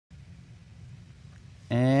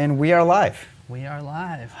And we are live. We are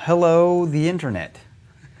live. Hello, the internet.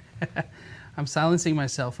 I'm silencing my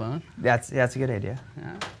cell phone. That's a good idea.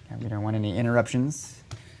 Yeah. We don't want any interruptions.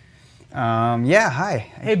 Yeah, hi.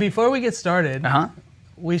 Hey, before we get started, Uh-huh.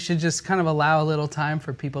 we should just kind of allow a little time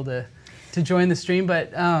for people to join the stream.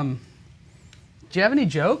 But do you have any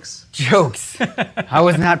jokes? Jokes. I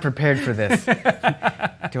was not prepared for this.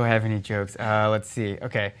 Do I have any jokes? Let's see.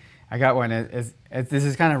 Okay, I got one. This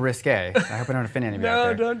is kind of risque. I hope I don't offend anybody out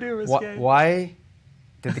there. No, don't do risque. Why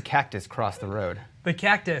did the cactus cross the road? The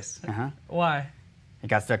cactus. Uh-huh. Why? It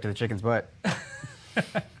got stuck to the chicken's butt.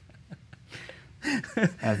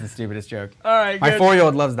 That's the stupidest joke. All right, My good.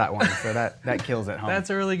 4-year-old loves that one, so that kills at home. That's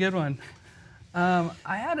a really good one. I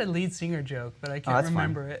had a lead singer joke, but I can't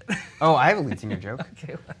remember it. Oh, I have a lead singer joke.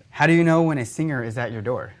 Okay, what? How do you know when a singer is at your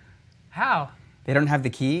door? How? They don't have the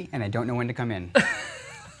key, and I don't know when to come in.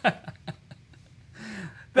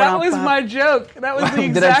 That was my joke. That was the exact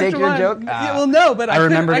one. Did I take your joke? Yeah, well, no, but I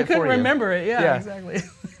couldn't you. remember it. Yeah, exactly.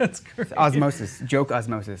 That's great. It's osmosis. Joke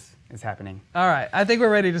osmosis is happening. All right, I think we're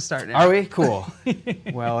ready to start now. Are we? Cool.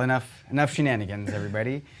 Well, enough shenanigans,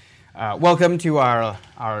 everybody. Welcome to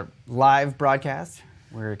our live broadcast.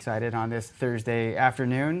 We're excited on this Thursday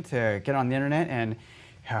afternoon to get on the internet and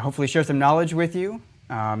hopefully share some knowledge with you.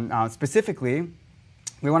 Specifically,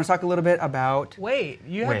 we want to talk a little bit about... Wait,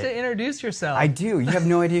 you have to introduce yourself. I do. You have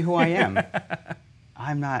no idea who I am.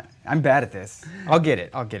 I'm bad at this. I'll get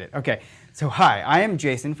it. Okay. So hi, I am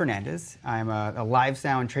Jason Fernandez. I'm a live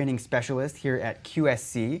sound training specialist here at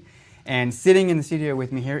QSC. And sitting in the studio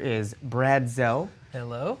with me here is Brad Zell.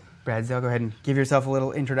 Hello. Brad Zell, go ahead and give yourself a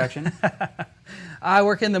little introduction. I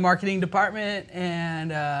work in the marketing department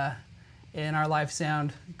and in our live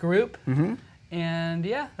sound group. Mm-hmm. And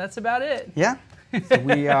yeah, that's about it. Yeah. So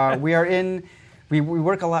we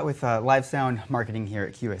work a lot with live sound marketing here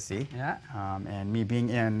at QSC. Yeah. And me being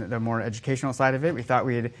in the more educational side of it, we thought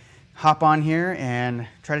we'd hop on here and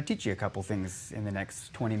try to teach you a couple things in the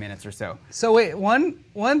next 20 minutes or so. So wait, one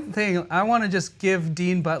thing, I want to just give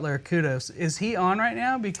Dean Butler kudos. Is he on right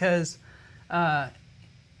now? Because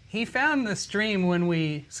he found the stream when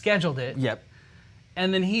we scheduled it. Yep.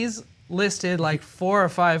 And then he's listed like four or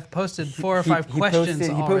five questions already. He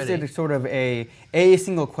posted sort of a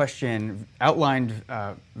single question outlined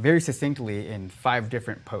very succinctly in 5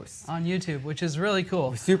 different posts. On YouTube, which is really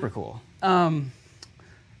cool. Super cool.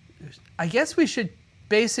 I guess we should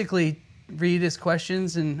basically read his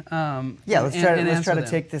questions and let's try to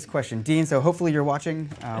take this question, Dean. So hopefully you're watching.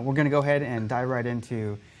 We're going to go ahead and dive right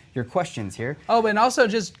into your questions here. Oh, and also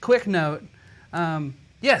just quick note.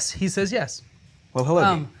 Yes, he says yes. Well, hello,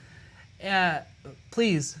 Dean.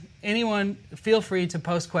 Please, anyone, feel free to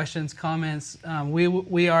post questions, comments.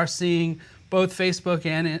 We are seeing both Facebook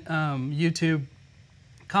and YouTube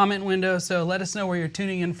comment windows, so let us know where you're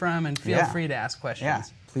tuning in from, and feel free to ask questions. Yeah,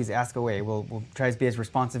 please ask away. We'll try to be as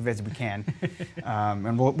responsive as we can,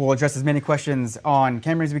 and we'll address as many questions on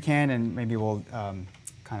camera as we can, and maybe we'll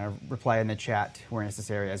kind of reply in the chat where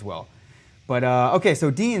necessary as well. But okay,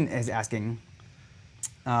 so Dean is asking.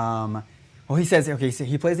 Well, he says, okay, so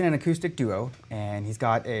he plays in an acoustic duo, and he's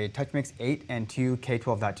got a TouchMix 8 and 2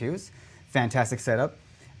 K12.2s. Fantastic setup.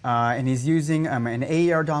 And he's using an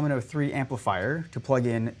AER Domino 3 amplifier to plug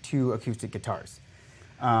in 2 acoustic guitars.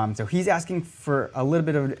 So he's asking for a little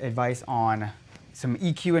bit of advice on some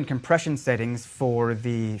EQ and compression settings for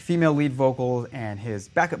the female lead vocals and his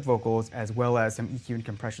backup vocals, as well as some EQ and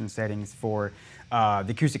compression settings for the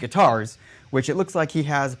acoustic guitars, which it looks like he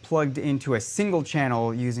has plugged into a single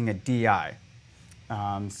channel using a DI.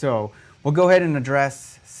 So we'll go ahead and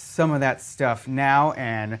address some of that stuff now,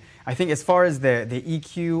 and I think as far as the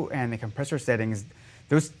EQ and the compressor settings,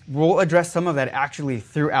 we'll address some of that actually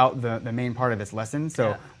throughout the main part of this lesson.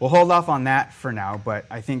 So we'll hold off on that for now, but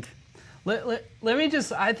I think... Let me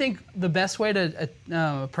just, I think the best way to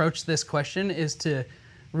approach this question is to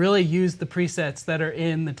really use the presets that are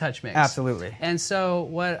in the TouchMix. Absolutely. And so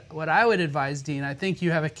what I would advise, Dean, I think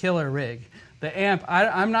you have a killer rig. The amp,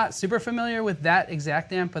 I'm not super familiar with that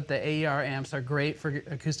exact amp, but the AER amps are great for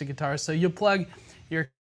acoustic guitars. So you'll plug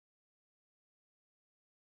your...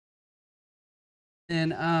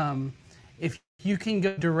 And if you can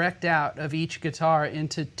go direct out of each guitar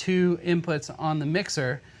into 2 inputs on the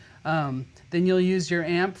mixer, then you'll use your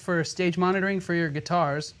amp for stage monitoring for your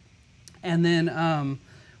guitars. And then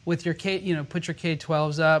with your put your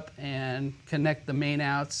K12s up and connect the main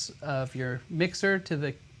outs of your mixer to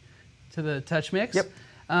the TouchMix,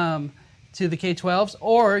 to the K12s,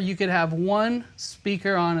 or you could have one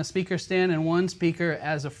speaker on a speaker stand and one speaker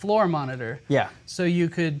as a floor monitor. Yeah. So you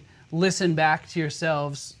could listen back to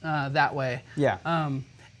yourselves that way. Yeah.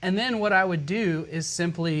 And then what I would do is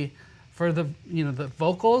simply, for the the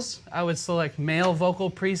vocals, I would select male vocal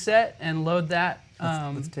preset and load that.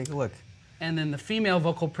 Let's take a look. And then the female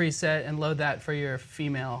vocal preset and load that for your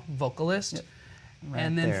female vocalist. Yep. Right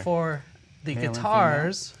and then there. for the Male and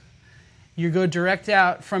guitars, you go direct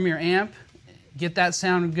out from your amp, get that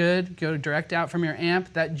sound good, go direct out from your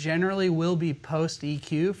amp. That generally will be post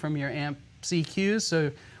EQ from your amp CQs.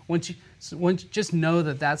 So once just know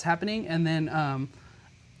that that's happening. And then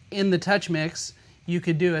in the TouchMix, you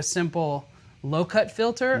could do a simple low cut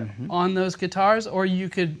filter on those guitars, or you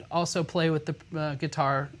could also play with the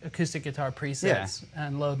acoustic guitar presets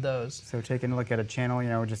and load those. So taking a look at a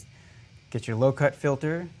channel, just get your low cut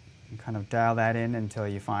filter and kind of dial that in until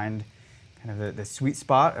you find kind of the sweet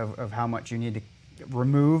spot of how much you need to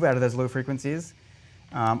remove out of those low frequencies.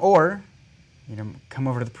 Or come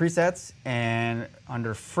over to the presets, and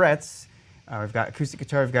under frets, we've got acoustic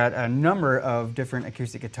guitar. We've got a number of different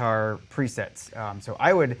acoustic guitar presets. So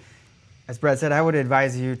I would, as Brad said, I would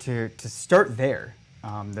advise you to start there.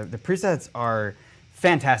 The presets are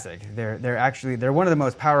fantastic. They're one of the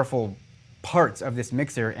most powerful parts of this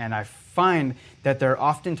mixer, and I find that they're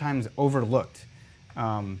oftentimes overlooked.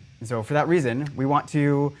 So for that reason, we want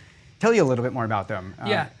to tell you a little bit more about them.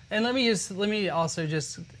 Yeah, and let me also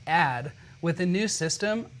just add, with a new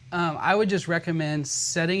system, I would just recommend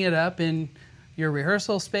setting it up in your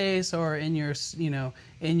rehearsal space or in your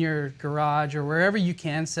in your garage or wherever you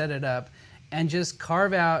can set it up, and just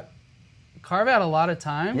carve out a lot of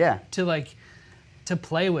time to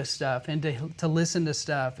play with stuff and to listen to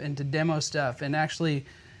stuff and to demo stuff and actually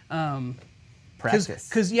practice.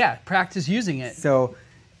 Practice using it. So,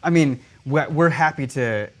 I mean, we're happy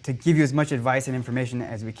to give you as much advice and information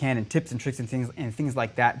as we can, and tips and tricks and things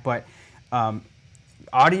like that. But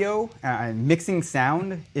audio and mixing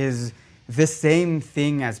sound is the same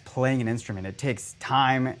thing as playing an instrument. It takes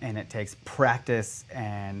time and it takes practice,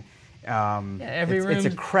 and it's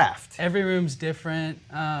a craft. Every room's different.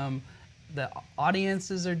 The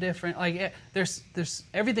audiences are different. Like there's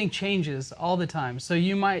everything changes all the time. So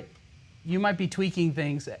you might be tweaking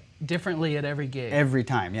things differently at every gig. Every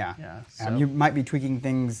time, yeah. So. You might be tweaking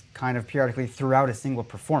things kind of periodically throughout a single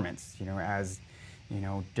performance. As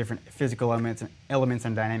different physical elements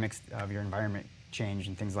and dynamics of your environment change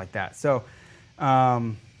and things like that. So,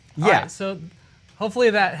 All right, so hopefully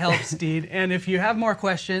that helps, Deed. And if you have more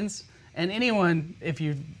questions, and anyone, if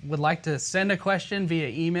you would like to send a question via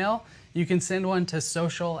email, you can send one to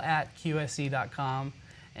social@qse.com,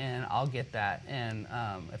 and I'll get that. And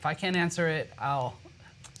if I can't answer it, I'll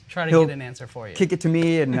try to get an answer for you. Kick it to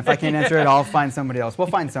me, and if I can't answer it, I'll find somebody else. We'll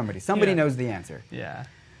find somebody. Somebody knows the answer. Yeah.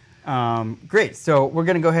 Great. So we're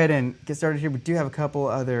going to go ahead and get started here. We do have a couple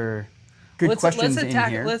other good questions in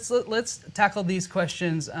here. Let's tackle these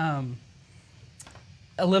questions a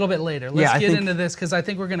little bit later. Let's get into this, because I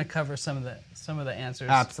think we're going to cover some of the answers.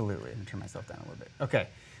 Absolutely. I'm going to turn myself down a little bit. Okay.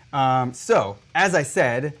 So as I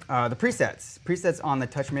said, the presets on the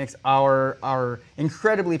TouchMix are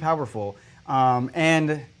incredibly powerful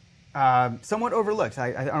and somewhat overlooked.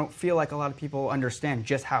 I don't feel like a lot of people understand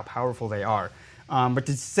just how powerful they are. But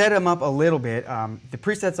to set them up a little bit, the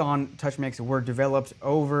presets on TouchMix were developed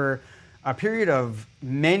over a period of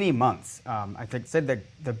many months. I think said that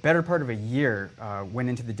the better part of a year went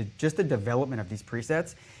into just the development of these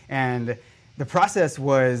presets, and the process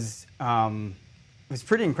was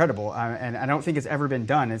pretty incredible. And I don't think it's ever been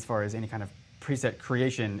done as far as any kind of preset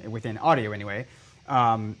creation within audio, anyway.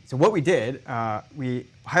 So what we did, we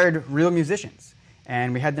hired real musicians,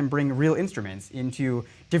 and we had them bring real instruments into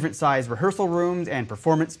different size rehearsal rooms and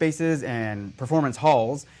performance spaces and performance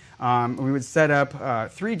halls. We would set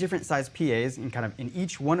up 3 different size PAs in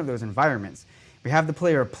each one of those environments. We have the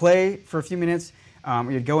player play for a few minutes.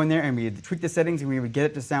 We would go in there and we'd tweak the settings, and we would get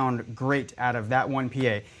it to sound great out of that one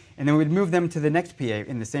PA. And then we'd move them to the next PA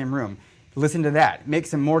in the same room, listen to that, make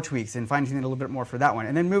some more tweaks and fine tune it a little bit more for that one,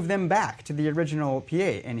 and then move them back to the original PA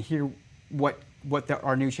and hear what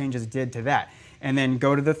our new changes did to that. And then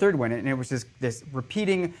go to the third one, and it was just this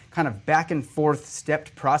repeating kind of back and forth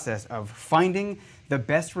stepped process of finding the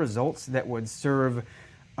best results that would serve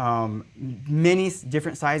many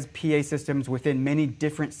different sized PA systems within many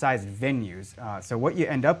different sized venues. So what you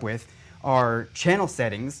end up with are channel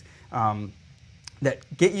settings that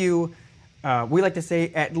get you, we like to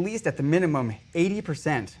say, at least at the minimum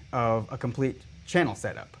 80% of a complete channel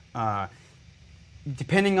setup.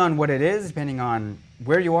 Depending on what it is, depending on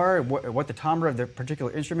where you are, what the timbre of the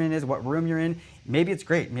particular instrument is, what room you're in, maybe it's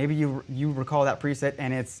great. Maybe you recall that preset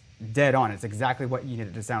and it's dead on. It's exactly what you need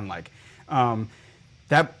it to sound like.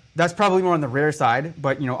 That's probably more on the rare side,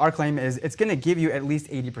 but our claim is it's going to give you at least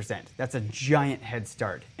 80%. That's a giant head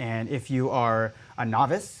start. And if you are a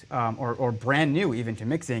novice or brand new even to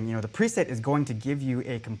mixing, the preset is going to give you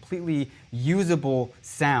a completely usable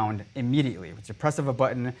sound immediately. It's a press of a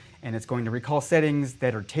button, and it's going to recall settings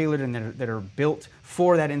that are tailored and that are built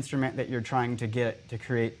for that instrument that you're trying to get to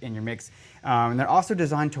create in your mix. And they're also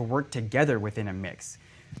designed to work together within a mix.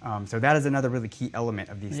 So that is another really key element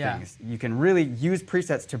of these things. You can really use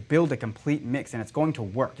presets to build a complete mix, and it's going to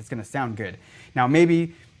work. It's going to sound good. Now,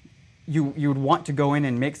 maybe you would want to go in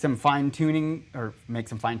and make some fine-tuning,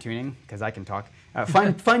 because I can talk,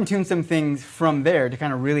 fine-tune some things from there to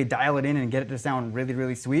kind of really dial it in and get it to sound really,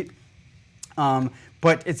 really sweet.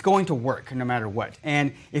 But it's going to work no matter what.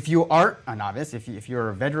 And if you are a novice, if you're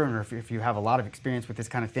a veteran, or if you have a lot of experience with this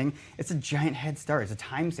kind of thing, it's a giant head start. It's a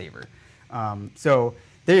time saver. So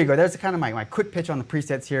there you go. That's kind of my quick pitch on the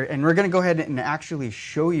presets here. And we're going to go ahead and actually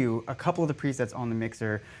show you a couple of the presets on the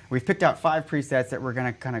mixer. We've picked out 5 presets that we're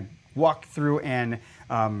going to kind of walk through and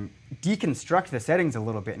deconstruct the settings a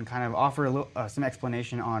little bit and kind of offer a little, some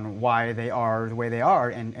explanation on why they are the way they are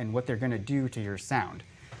and what they're going to do to your sound.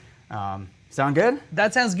 Sound good?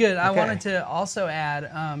 That sounds good. Okay. I wanted to also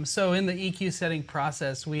add, so in the EQ setting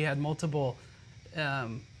process, we had multiple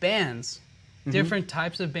bands, different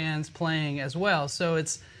types of bands playing as well. So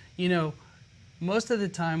it's, most of the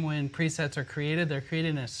time when presets are created, they're created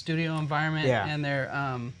in a studio environment, and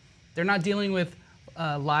they're not dealing with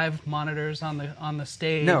live monitors on the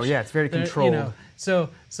stage. No, yeah, it's very controlled. So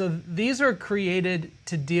these are created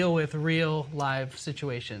to deal with real live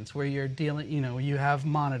situations where you're dealing, you have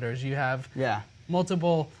monitors, you have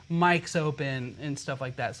multiple mics open and stuff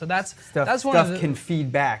like that. So that's one of the, can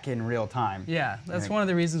feed back in real time. Yeah, that's one of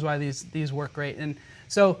the reasons why these work great. And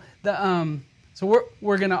so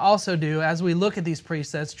we're going to also do, as we look at these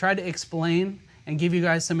presets, try to explain and give you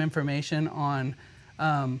guys some information on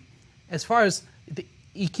as far as the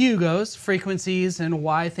EQ goes, frequencies and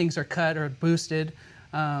why things are cut or boosted,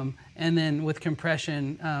 and then with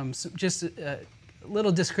compression, just a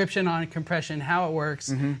little description on compression, how it works,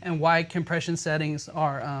 and why compression settings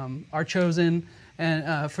are chosen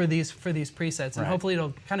and for these presets. And hopefully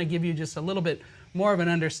it'll kind of give you just a little bit more of an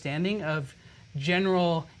understanding of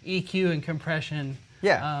general EQ and compression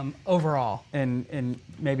overall. And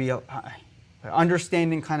maybe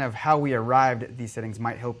understanding kind of how we arrived at these settings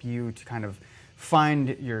might help you to kind of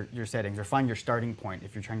find your settings or find your starting point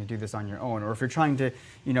if you're trying to do this on your own, or if you're trying to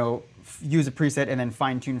use a preset and then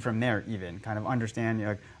fine tune from there. Even kind of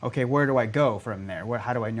understand okay, where do I go from there?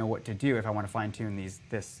 How do I know what to do if I want to fine tune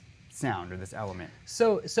this sound or this element?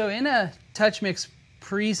 So in a TouchMix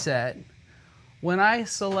preset, when I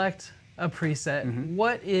select a preset,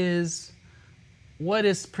 what is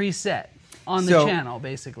preset on the channel,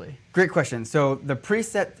 basically? Great question. So the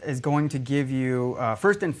preset is going to give you,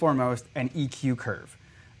 first and foremost, an EQ curve.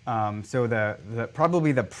 So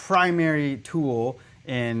probably the primary tool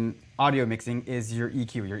in audio mixing is your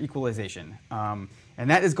EQ, your equalization. And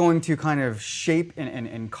that is going to kind of shape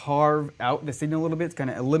and carve out the signal a little bit. It's going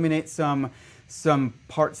to eliminate some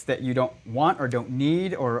parts that you don't want or don't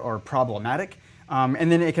need or are problematic.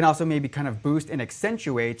 And then it can also maybe kind of boost and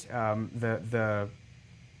accentuate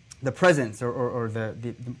the presence or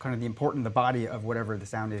the kind of the body of whatever the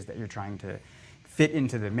sound is that you're trying to fit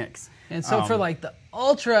into the mix. And so for like the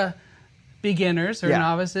ultra beginners or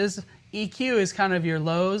novices, EQ is kind of your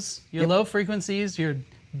lows, your low frequencies, your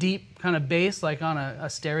deep kind of bass, like on a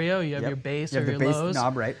stereo. You have your bass or your lows,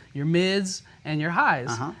 knob, right? Your mids and your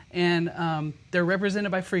highs. And they're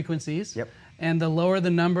represented by frequencies. And the lower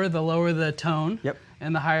the number, the lower the tone.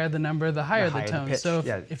 And the higher the number, the higher the tone. So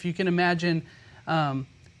if you can imagine,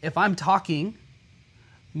 if I'm talking,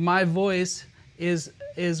 my voice is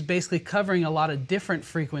basically covering a lot of different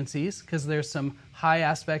frequencies because there's some high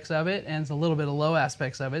aspects of it and a little bit of low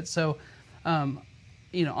aspects of it. So, on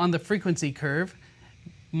the frequency curve,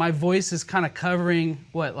 my voice is kind of covering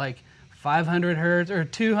like 500 hertz or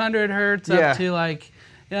 200 hertz up to like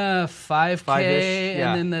 5K,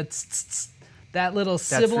 and then that little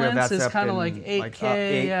sibilance is kind of like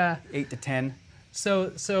 8K, 8 to 10.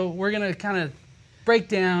 So we're gonna kind of break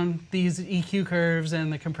down these EQ curves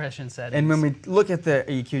and the compression settings. And when we look at the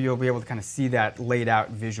EQ, you'll be able to kind of see that laid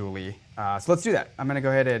out visually. So let's do that. I'm going to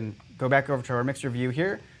go ahead and go back over to our mixer view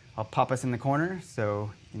here. I'll pop us in the corner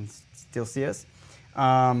so you can still see us.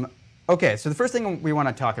 Okay, so the first thing we want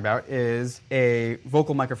to talk about is a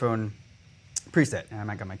vocal microphone preset. And I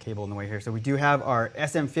might got my cable in the way here. So we do have our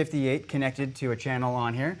SM58 connected to a channel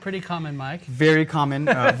on here. Pretty common mic. Very common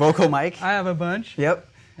vocal mic. I have a bunch. Yep.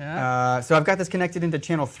 Yeah. So I've got this connected into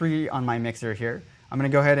channel 3 on my mixer here. I'm going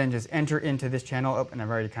to go ahead and just enter into this channel. Oh, and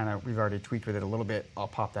we've already tweaked with it a little bit. I'll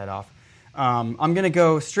pop that off. I'm going to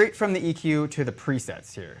go straight from the EQ to the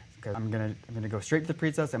presets here. Because I'm going to go straight to the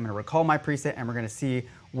presets. I'm going to recall my preset, and we're going to see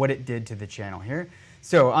what it did to the channel here.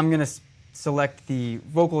 So I'm going to select the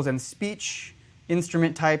vocals and speech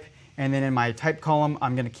instrument type, and then in my type column,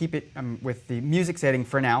 I'm going to keep it with the music setting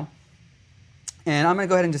for now. And I'm going to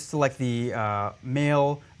go ahead and just select the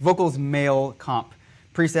vocals male comp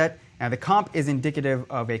preset. Now the comp is indicative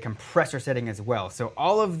of a compressor setting as well. So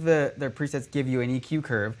all of the presets give you an EQ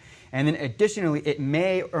curve, and then additionally it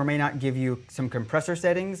may or may not give you some compressor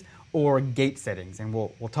settings or gate settings, and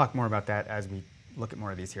we'll talk more about that as we look at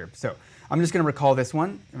more of these here. So I'm just going to recall this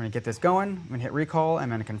one. I'm going to get this going. I'm going to hit recall. I'm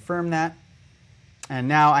going to confirm that. And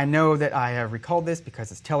now I know that I have recalled this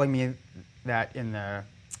because it's telling me that in the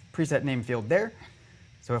preset name field there.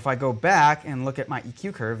 So if I go back and look at my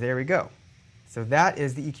EQ curve, there we go. So that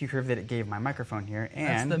is the EQ curve that it gave my microphone here.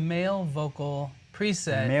 And that's the male vocal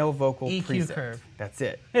preset. Male vocal EQ preset. Curve. That's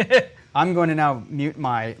it. I'm going to now mute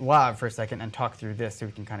my lav for a second and talk through this so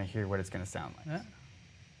we can kind of hear what it's going to sound like. Yeah.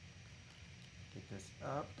 Get this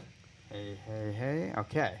up. Hey, hey, hey.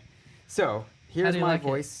 Okay. So here's my like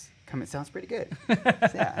voice. It sounds pretty good.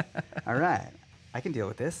 Yeah. All right. I can deal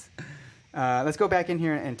with this. Let's go back in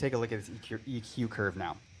here and take a look at this EQ curve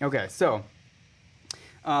now. Okay, so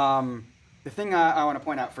the thing I want to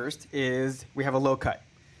point out first is we have a low cut.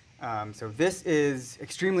 So this is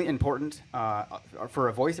extremely important for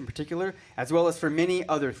a voice in particular, as well as for many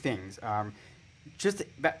other things. Just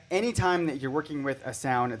any time that you're working with a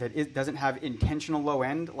sound that doesn't have intentional low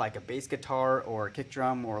end, like a bass guitar or a kick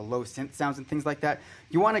drum or low synth sounds and things like that,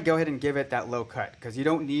 you want to go ahead and give it that low cut because you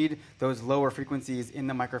don't need those lower frequencies in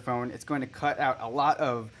the microphone. It's going to cut out a lot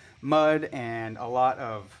of mud and a lot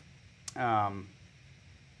of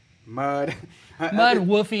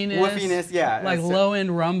woofiness, yeah, like low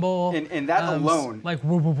end rumble, and that alone, like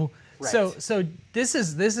woo woo woo. Right. So this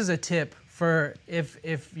is a tip for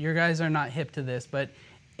if your guys are not hip to this, but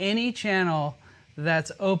any channel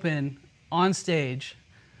that's open on stage,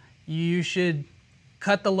 you should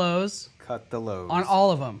cut the lows. Cut the lows on all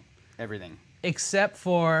of them. Everything except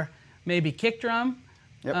for maybe kick drum,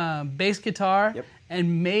 yep. Bass guitar, yep.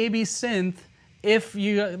 and maybe synth. If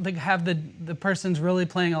you have the person's really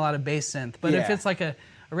playing a lot of bass synth, but if it's like a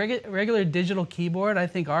regular digital keyboard, I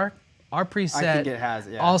think our preset I think it has,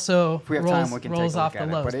 yeah. Also if we have rolls, time, we can rolls take a off look at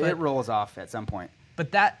the lows. But it rolls off at some point.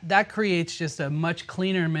 But that creates just a much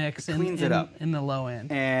cleaner mix in the low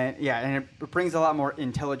end. And yeah, and it brings a lot more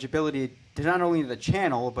intelligibility to not only the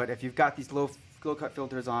channel, but if you've got these low cut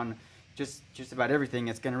filters on just about everything,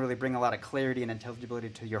 it's going to really bring a lot of clarity and intelligibility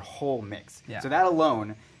to your whole mix. Yeah. So that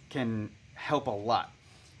alone can help a lot.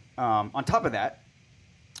 On top of that,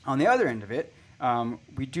 on the other end of it,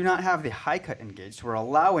 we do not have the high cut engaged. So we're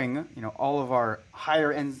allowing all of our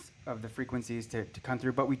higher ends of the frequencies to come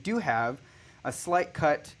through, but we do have a slight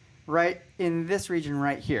cut right in this region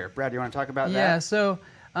right here. Brad, do you want to talk about that? Yeah, so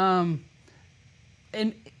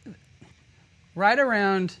right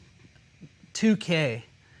around 2K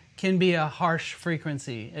can be a harsh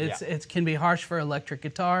frequency. It can be harsh for electric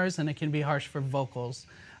guitars, and it can be harsh for vocals.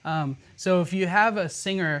 So if you have a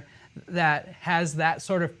singer that has that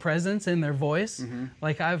sort of presence in their voice, mm-hmm.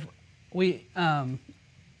 like I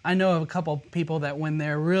know of a couple people that when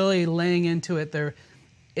they're really laying into it,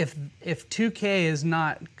 if 2K is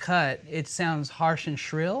not cut, it sounds harsh and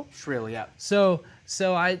shrill. Shrill, yeah. So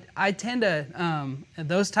I tend to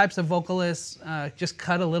those types of vocalists just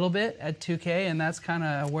cut a little bit at 2K, and that's kind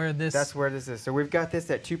of where this. That's where this is. So we've got this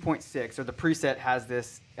at 2.6, or the preset has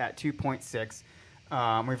this at 2.6.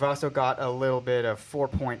 We've also got a little bit of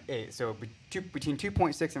 4.8. So between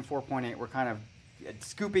 2.6 and 4.8, we're kind of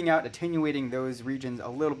scooping out, attenuating those regions a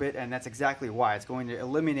little bit, and that's exactly why. It's going to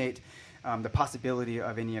eliminate the possibility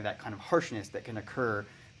of any of that kind of harshness that can occur,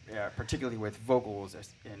 particularly with vocals,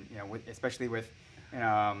 and especially with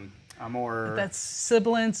a more that's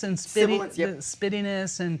sibilance and yep.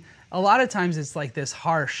 spittiness, and a lot of times it's like this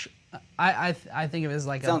harsh. I think of it as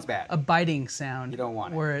like a biting sound. You don't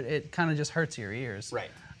want it. Where it kind of just hurts your ears. Right.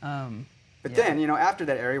 But then, after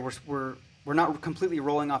that area, we're not completely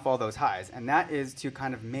rolling off all those highs, and that is to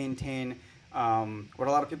kind of maintain what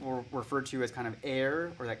a lot of people refer to as kind of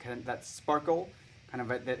air, or that sparkle, kind of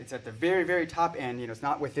that it's at the very, very top end. It's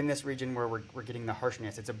not within this region where we're getting the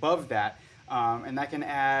harshness. It's above that, and that can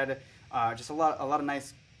add just a lot of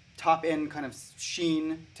nice top end kind of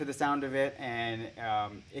sheen to the sound of it, and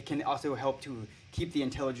it can also help to keep the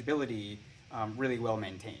intelligibility really well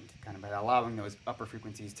maintained, kind of by allowing those upper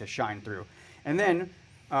frequencies to shine through. And then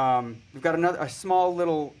we've got a small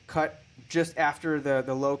little cut just after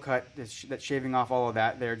the low cut that's shaving off all of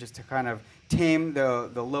that there, just to kind of tame the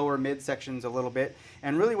lower mid sections a little bit.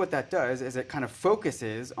 And really what that does is it kind of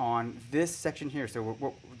focuses on this section here. So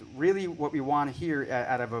what we want to hear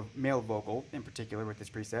out of a male vocal in particular with this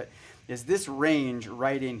preset is this range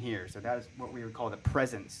right in here. So that is what we would call the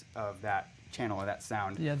presence of that channel or that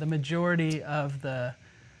sound. Yeah, the majority of the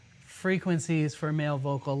frequencies for male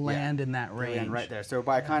vocal land in that range. And right there. So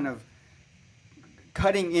by kind of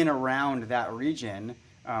cutting in around that region,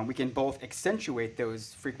 we can both accentuate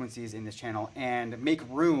those frequencies in this channel and make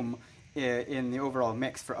room in the overall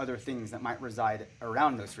mix for other things that might reside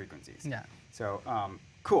around those frequencies. Yeah. So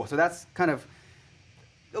cool. So that's kind of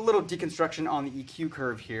a little deconstruction on the EQ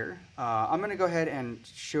curve here. I'm going to go ahead and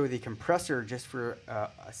show the compressor just for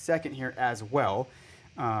a second here as well.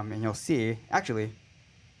 And you'll see, actually,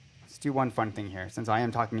 let's do one fun thing here. Since I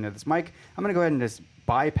am talking into this mic, I'm going to go ahead and just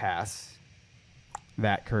bypass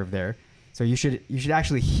that curve there. So you should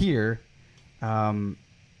actually hear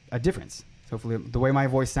a difference. So hopefully the way my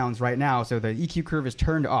voice sounds right now, so the EQ curve is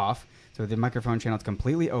turned off, so the microphone channel is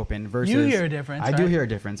completely open versus... You hear a difference, I do hear a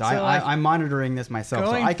difference. So I'm monitoring this myself,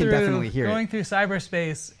 so I can definitely hear it. Going through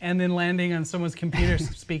cyberspace and then landing on someone's computer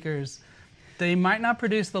speakers, they might not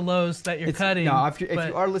produce the lows that you're cutting. No, if you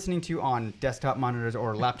are listening to on desktop monitors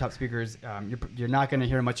or laptop speakers, you're not going to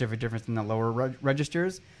hear much of a difference in the lower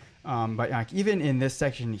registers. But even in this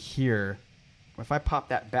section here, if I pop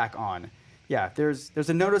that back on, yeah, there's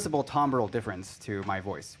a noticeable timbral difference to my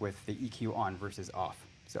voice with the EQ on versus off.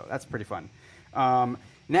 So that's pretty fun.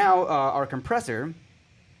 Now our compressor,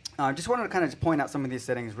 just wanted to kind of point out some of these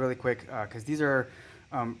settings really quick because these are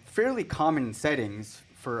fairly common settings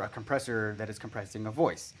for a compressor that is compressing a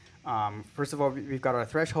voice. First of all, we've got our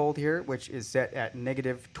threshold here, which is set at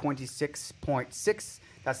negative 26.6.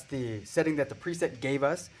 That's the setting that the preset gave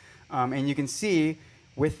us. And you can see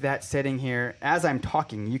with that setting here, as I'm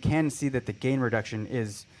talking, you can see that the gain reduction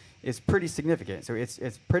is pretty significant. So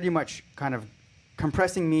it's pretty much kind of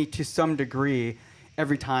compressing me to some degree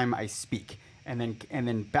every time I speak, and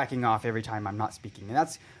then backing off every time I'm not speaking. And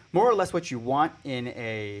that's more or less what you want in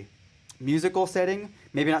a musical setting,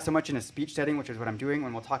 maybe not so much in a speech setting, which is what I'm doing,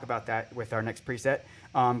 and we'll talk about that with our next preset.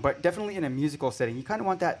 But definitely in a musical setting, you kind of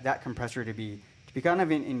want that compressor to be kind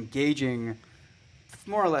of engaging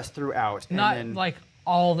more or less throughout. Not like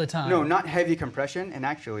all the time. No, not heavy compression. And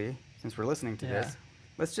actually, since we're listening to this,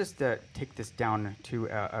 let's just take this down to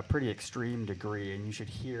a pretty extreme degree, and you should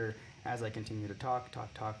hear as I continue to talk,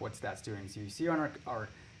 what that's doing. So you see on our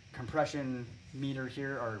compression meter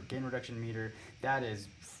here, our gain reduction meter, that is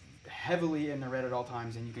heavily in the red at all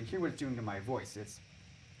times, and you can hear what it's doing to my voice. It's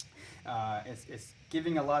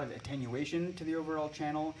giving a lot of attenuation to the overall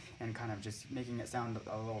channel and kind of just making it sound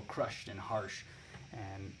a little crushed and harsh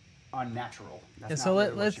and unnatural. That's so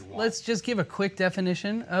let's just give a quick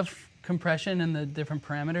definition of compression and the different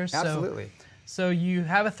parameters. Absolutely. So you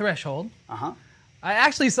have a threshold. Uh-huh. I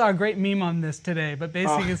actually saw a great meme on this today, but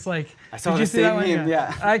basically it's like... I saw the same meme,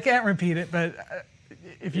 yeah. I can't repeat it, but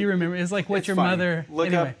if you remember, it's like what it's your funny.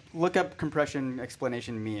 mother... Look up compression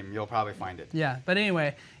explanation meme. You'll probably find it. Yeah, but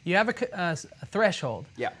anyway, you have a threshold.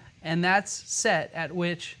 Yeah. And that's set at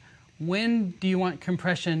which, when do you want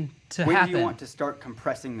compression to happen? When do you want to start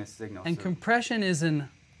compressing this signal? And compression is an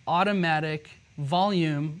automatic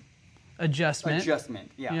volume adjustment.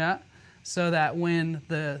 Yeah. Yeah. So that when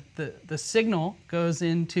the signal goes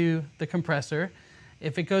into the compressor,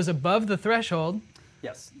 if it goes above the threshold...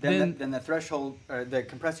 Yes, then the threshold, the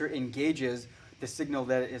compressor engages the signal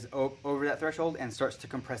that is over that threshold and starts to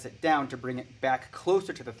compress it down to bring it back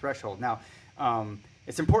closer to the threshold. Now,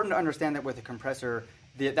 it's important to understand that with a compressor,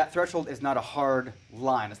 that threshold is not a hard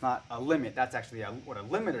line. It's not a limit. That's actually what a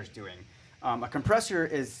limiter is doing. A compressor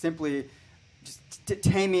is simply just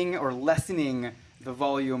taming or lessening the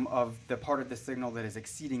volume of the part of the signal that is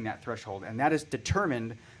exceeding that threshold, and that is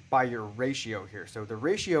determined by your ratio here. So the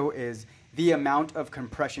ratio is the amount of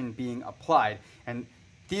compression being applied, and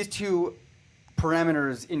these two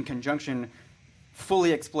parameters in conjunction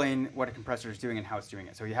fully explain what a compressor is doing and how it's doing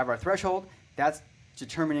it. So you have our threshold, that's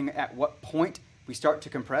determining at what point we start to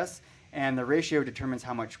compress, and the ratio determines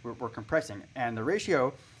how much we're compressing. And the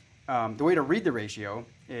ratio, the way to read the ratio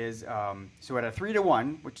is, so at a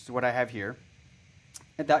 3:1, which is what I have here,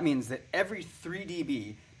 that means that every 3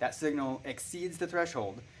 dB that signal exceeds the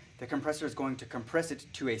threshold, the compressor is going to compress it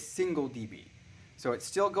to a single dB. So it's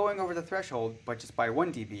still going over the threshold, but just by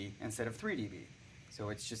 1 dB instead of 3 dB. So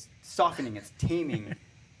it's just softening, it's taming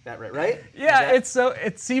that rate, right? Yeah,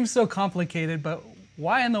 it seems so complicated, but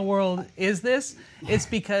why in the world is this? It's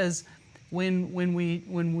because when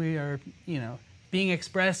we are, being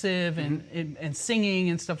expressive and singing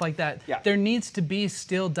and stuff like that, Yeah. there needs to be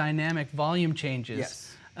still dynamic volume changes. Yes.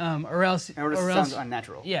 Or else Or it sounds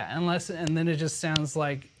unnatural. Yeah, and then it just sounds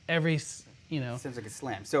like sounds like a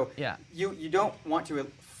slam. So yeah. you don't want to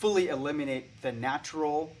fully eliminate the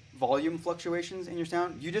natural volume fluctuations in your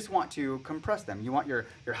sound. You just want to compress them. You want your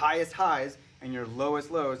highest highs and your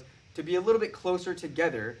lowest lows to be a little bit closer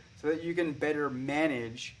together so that you can better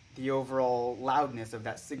manage the overall loudness of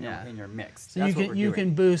that signal in your mix. So That's you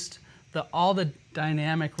can boost all the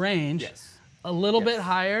dynamic range a little bit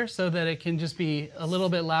higher so that it can just be a little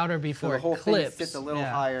bit louder before so the whole it clips. thing sits a little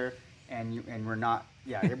higher, and we're not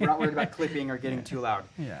we're not worried about clipping or getting too loud.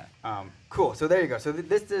 Yeah. Cool. So there you go. So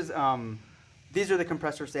this is these are the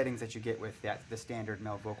compressor settings that you get with the standard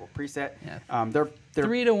male vocal preset. Yeah. They're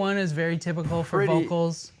 3-to-1 is very typical for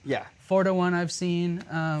vocals. Yeah. 4-to-1 I've seen.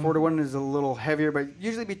 4-to-1 is a little heavier, but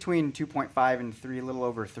usually between 2.5 and 3, a little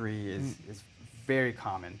over 3 is very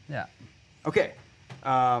common. Yeah. Okay.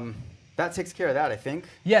 That takes care of that, I think.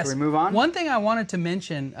 Yes. Can we move on? One thing I wanted to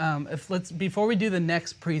mention, before we do the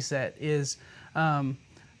next preset, is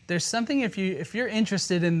there's something if you're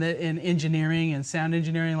interested in engineering and sound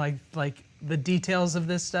engineering, like the details of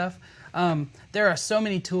this stuff. There are so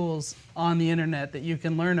many tools on the internet that you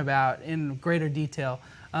can learn about in greater detail.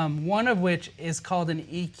 One of which is called an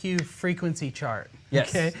EQ frequency chart. Yes.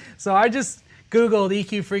 Okay. So I just Googled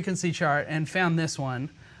EQ frequency chart and found this one.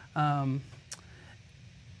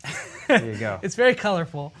 There you go. It's very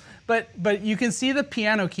colorful, but you can see the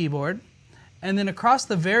piano keyboard, and then across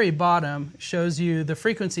the very bottom shows you the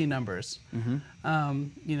frequency numbers.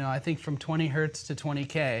 I think from 20 hertz to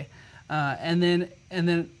 20K, and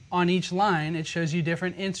then on each line it shows you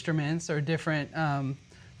different instruments or different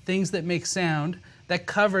things that make sound that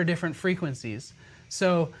cover different frequencies.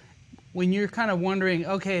 So when you're kind of wondering,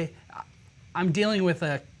 okay, I'm dealing with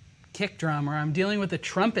a kick drum, or I'm dealing with a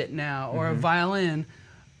trumpet now, or a violin,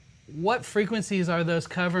 what frequencies are those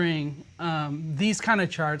covering? These kind of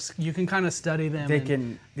charts, you can kind of study them. They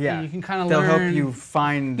can, you can kind of they'll learn. help you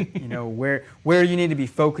find, where you need to be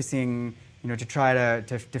focusing, to try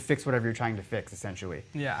to fix whatever you're trying to fix, essentially.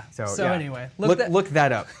 Yeah. So anyway, look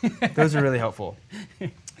that up. Those are really helpful.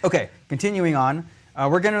 Okay, continuing on.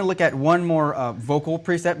 We're going to look at one more vocal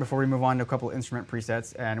preset before we move on to a couple instrument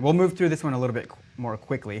presets, and we'll move through this one a little bit more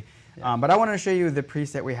quickly. Yeah. But I want to show you the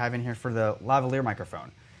preset we have in here for the lavalier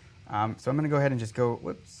microphone. So I'm going to go ahead and just go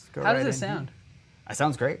How does it sound? It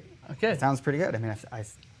sounds great. Okay. It sounds pretty good. I mean,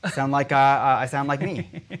 I sound like I sound like me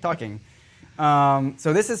talking.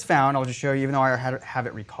 So this is found. I'll just show you, even though I have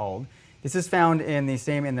it recalled. This is found in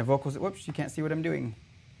the vocals. Whoops! You can't see what I'm doing.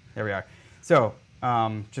 There we are. So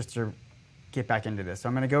just to get back into this, so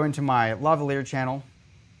I'm going to go into my lavalier channel,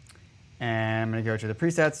 and I'm going to go to the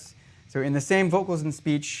presets. So in the same vocals and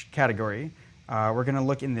speech category, we're going to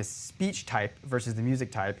look in this speech type versus the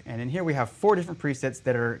music type. And in here we have 4 different presets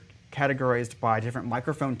that are categorized by different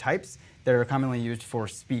microphone types that are commonly used for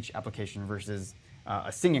speech application versus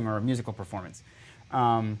a singing or a musical performance.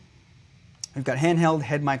 We've got handheld,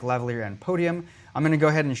 head mic, lavalier, and podium. I'm going to go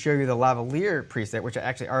ahead and show you the lavalier preset, which I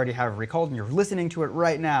actually already have recalled, and you're listening to it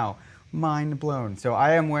right now. Mind blown. So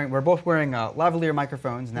we're both wearing lavalier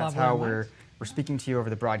microphones, and that's how we're speaking to you over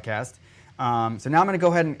the broadcast. So now I'm going to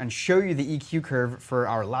go ahead and show you the EQ curve for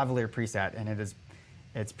our lavalier preset, and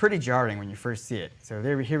it's pretty jarring when you first see it. So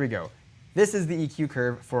here we go. This is the EQ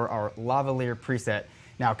curve for our lavalier preset.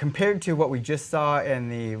 Now, compared to what we just saw in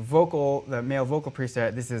the male vocal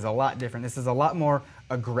preset, this is a lot different. This is a lot more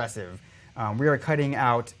aggressive. We are cutting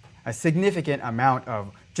out a significant amount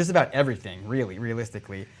of just about everything, really,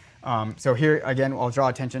 realistically. So here, again, I'll draw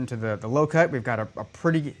attention to the low cut. We've got a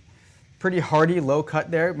pretty hearty low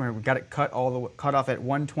cut there. We've got it cut off at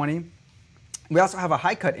 120. We also have a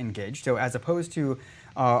high cut engaged, so as opposed to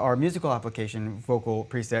our musical application vocal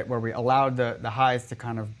preset where we allowed the highs to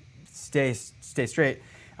kind of stay straight,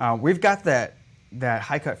 we've got that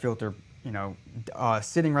high cut filter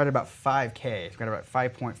sitting right about 5K. It's got about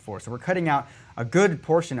 5.4. So we're cutting out a good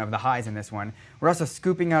portion of the highs in this one. We're also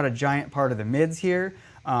scooping out a giant part of the mids here,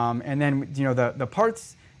 and then the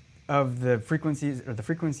parts of the frequencies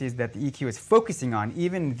that the EQ is focusing on,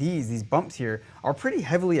 even these bumps here, are pretty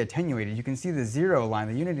heavily attenuated. You can see the 0 line,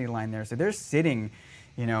 the unity line there. So they're sitting,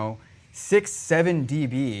 6-7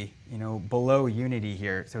 dB, below unity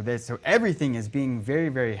here. So everything is being very,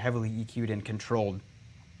 very heavily EQ'd and controlled.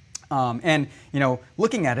 And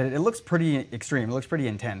looking at it, it looks pretty extreme. It looks pretty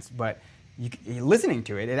intense. But listening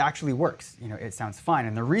to it, it actually works. It sounds fine.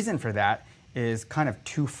 And the reason for that is kind of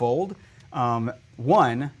twofold.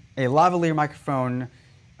 One, a lavalier microphone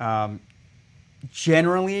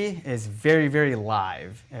generally is very, very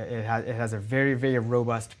live. It has a very, very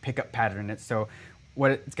robust pickup pattern in it. So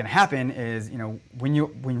what it's going to happen is, you know,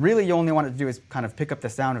 when really you only want it to do is kind of pick up the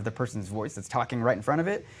sound of the person's voice that's talking right in front of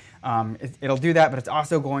it. It'll do that, but it's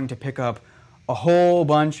also going to pick up a whole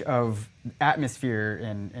bunch of atmosphere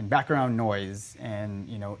and background noise and,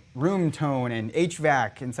 you know, room tone and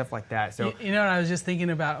HVAC and stuff like that. So you know what I was just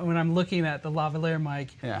thinking about when I'm looking at the lavalier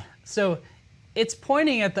mic? Yeah. So it's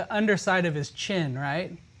pointing at the underside of his chin,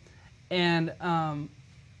 right? And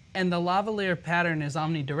the lavalier pattern is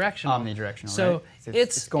omnidirectional. Omnidirectional, so right?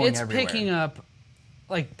 It's going everywhere. picking up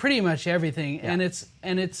like pretty much everything, Yeah.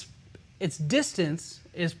 and its distance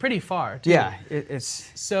is pretty far too. Yeah,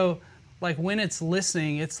 it's so like when it's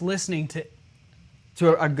listening to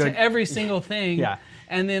a good every single thing. Yeah.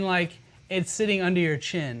 And then like it's sitting under your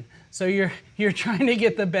chin. So you're trying to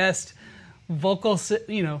get the best realistic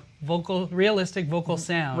vocal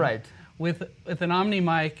sound. Right. With an Omni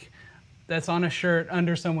mic that's on a shirt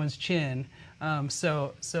under someone's chin.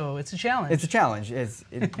 So it's a challenge. It's a challenge.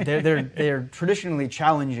 They're traditionally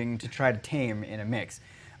challenging to try to tame in a mix.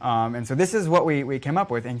 And so this is what we came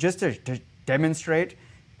up with. And just to demonstrate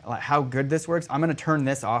how good this works, I'm going to turn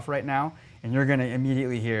this off right now, and you're going to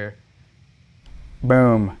immediately hear,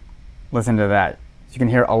 boom, listen to that. So you can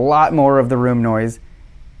hear a lot more of the room noise.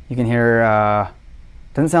 You can hear,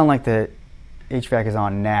 doesn't sound like the HVAC is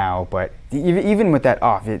on now, but even with that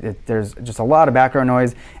off, there's just a lot of background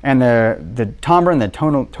noise, and the timbre and the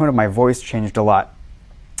tone of my voice changed a lot.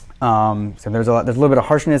 So there's a little bit of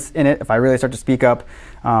harshness in it. If I really start to speak up,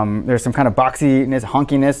 there's some kind of boxiness,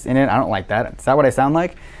 honkiness in it. I don't like that. Is that what I sound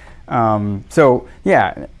like? So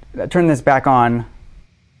yeah, turn this back on,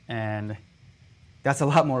 and that's a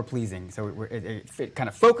lot more pleasing. So it kind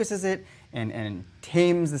of focuses it and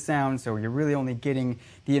tames the sound. So you're really only getting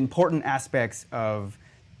the important aspects of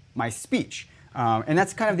my speech. And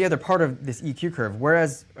that's kind of the other part of this EQ curve.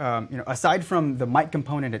 Whereas, you know, aside from the mic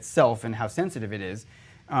component itself and how sensitive it is,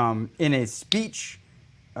 in a speech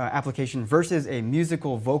application versus a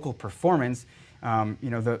musical vocal performance, you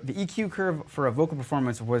know, the EQ curve for a vocal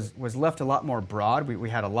performance was left a lot more broad. We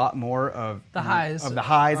had a lot more of the highs,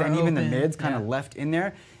 and even the mids kind of yeah. left in there.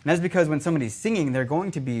 And that's because when somebody's singing, they're going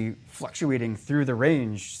to be fluctuating through the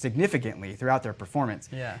range significantly throughout their performance.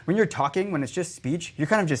 Yeah. When you're talking, when it's just speech, you're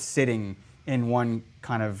kind of just sitting in one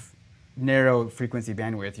kind of narrow frequency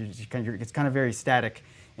bandwidth. It's kind of very static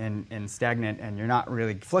and stagnant, and you're not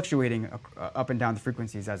really fluctuating up and down the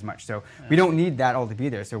frequencies as much. So we don't need that all to be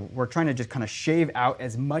there. So we're trying to just kind of shave out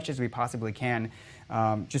as much as we possibly can,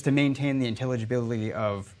 just to maintain the intelligibility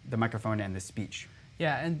of the microphone and the speech.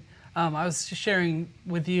 Yeah, and I was sharing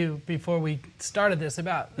with you before we started this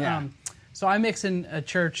about, so I mix in a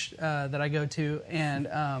church that I go to,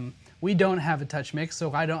 and we don't have a TouchMix,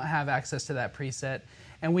 so I don't have access to that preset.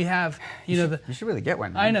 And we have, you should really get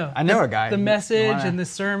one. Man. I know. I know a guy. The message and the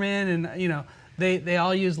sermon, and, you know, they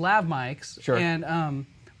all use lav mics. Sure. And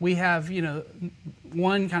we have, you know,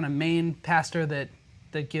 one kind of main pastor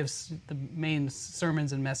that gives the main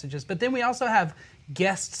sermons and messages. But then we also have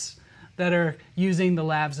guests that are using the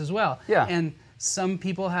lavs as well. Yeah. And some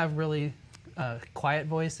people have really quiet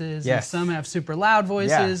voices. Yes. And some have super loud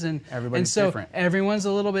voices. Yeah. And so different. Everyone's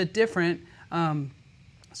a little bit different.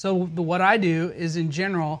 So what I do is, in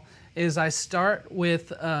general, is I start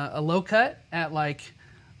with a low cut at like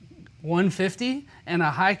 150 and a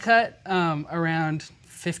high cut around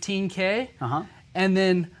 15K. Uh-huh. And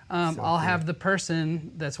then I'll have the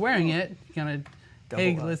person that's wearing it kind of,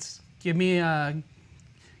 hey, let's give me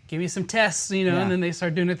some tests, you know, Yeah. and then they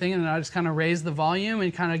start doing their thing, and I just kind of raise the volume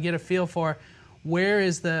and kind of get a feel for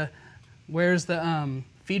where's the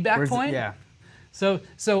feedback point. Yeah. So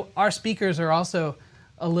our speakers are also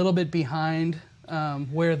a little bit behind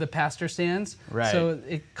where the pastor stands. Right. So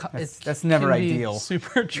that's never can be ideal.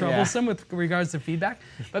 super troublesome with regards to feedback.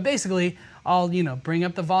 But basically, I'll, you know, bring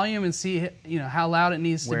up the volume and see, you know, how loud it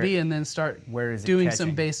needs to be, and then start doing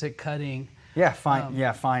some basic cutting. Yeah.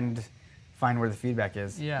 Find where the feedback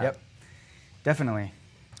is. Yeah. Yep. Definitely.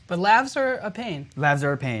 But lavs are a pain. Lavs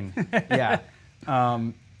are a pain. Yeah.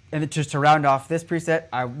 And just to round off this preset,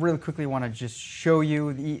 I really quickly want to just show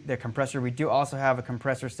you the compressor. We do also have a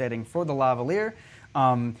compressor setting for the lavalier.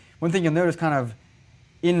 One thing you'll notice kind of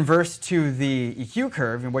inverse to the EQ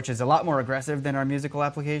curve, which is a lot more aggressive than our musical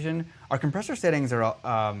application, our compressor settings are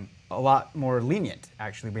a lot more lenient,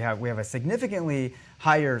 actually. We have a significantly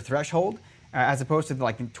higher threshold, as opposed to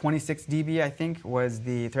like 26 dB, I think, was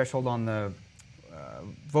the threshold on the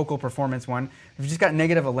vocal performance one. We've just got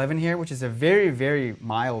negative 11 here, which is a very, very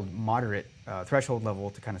mild, moderate threshold level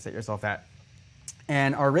to kind of set yourself at.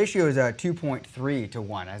 And our ratio is 2.3 to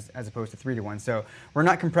 1 as opposed to 3 to 1. So we're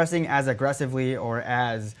not compressing as aggressively or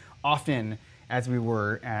as often as we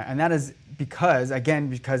were. And that is because, again,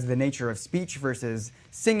 because of the nature of speech versus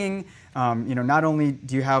singing. Not only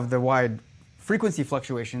do you have the wide frequency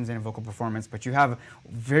fluctuations in a vocal performance, but you have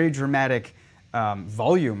very dramatic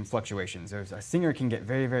volume fluctuations. So a singer can get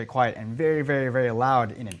very, very quiet and very, very, very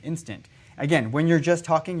loud in an instant. Again, when you're just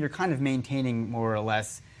talking, you're kind of maintaining more or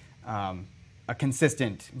less a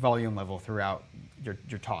consistent volume level throughout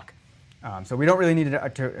your talk. So we don't really need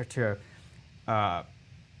to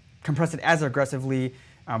compress it as aggressively.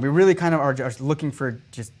 We really kind of are just looking for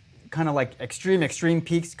just kind of like extreme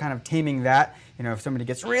peaks, kind of taming that. If somebody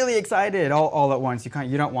gets really excited all at once,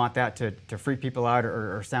 you don't want that to freak people out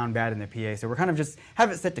or sound bad in the PA. So we're kind of just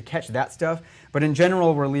have it set to catch that stuff. But in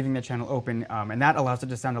general, we're leaving the channel open, and that allows it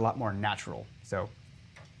to sound a lot more natural. So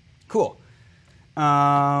cool.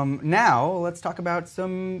 Now let's talk about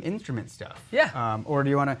some instrument stuff. Yeah. Or do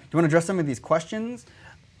you want to address some of these questions?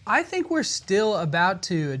 I think we're still about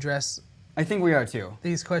to address. I think we are too.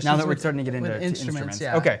 These questions. Now that we're starting to get into instruments.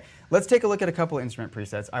 Yeah. Okay, let's take a look at a couple instrument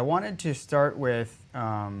presets. I wanted to start with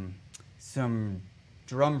some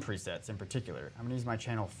drum presets in particular. I'm going to use my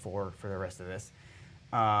channel 4 for the rest of this.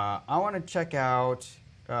 I want to check out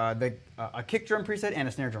a kick drum preset and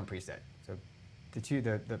a snare drum preset. So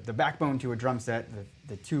the backbone to a drum set,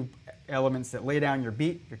 the two elements that lay down your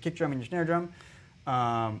beat, your kick drum and your snare drum.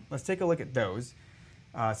 Let's take a look at those.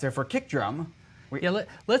 So for kick drum,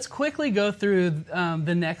 let's quickly go through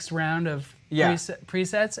the next round of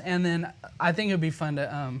presets, and then I think it would be fun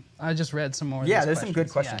to. I just read some more. Yeah, there's some good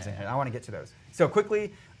questions in here. I want to get to those. So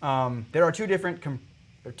quickly, there are two different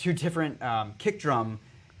kick drum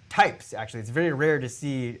types. Actually, it's very rare to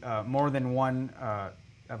see more than one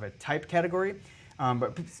of a type category.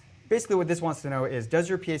 But basically, what this wants to know is, does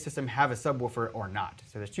your PA system have a subwoofer or not?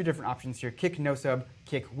 So there's two different options here: kick no sub,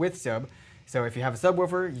 kick with sub. So if you have a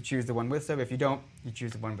subwoofer, you choose the one with sub. If you don't, you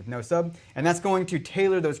choose the one with no sub. And that's going to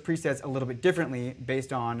tailor those presets a little bit differently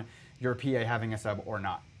based on your PA having a sub or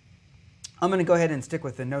not. I'm going to go ahead and stick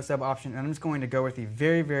with the no sub option, and I'm just going to go with the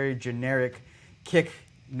very, very generic kick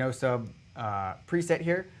no sub preset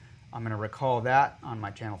here. I'm going to recall that on my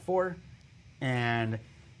channel 4. And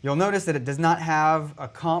you'll notice that it does not have a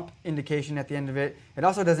comp indication at the end of it. It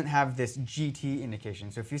also doesn't have this GT indication.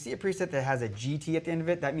 So if you see a preset that has a GT at the end of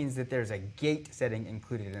it, that means that there's a gate setting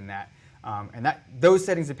included in that. And those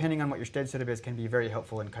settings, depending on what your stage setup is, can be very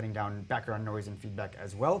helpful in cutting down background noise and feedback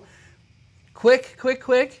as well. Quick.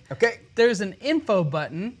 Okay. There's an info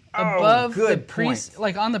button above the preset,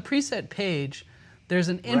 like on the preset page. There's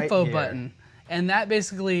an info button, and that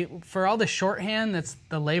basically, for all the shorthand that's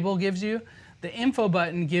the label gives you, the info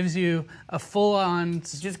button gives you a full-on.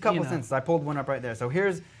 Just a couple sentences. I pulled one up right there. So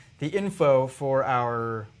here's the info for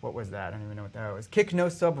our, what was that? I don't even know what that was. Kick no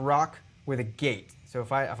sub rock with a gate. So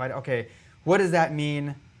if I okay, what does that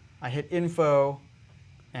mean? I hit info,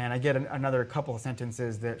 and I get another couple of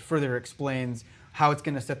sentences that further explains how it's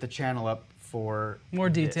going to set the channel up for more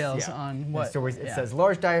details on what. So it says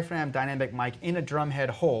large diaphragm dynamic mic in a drum head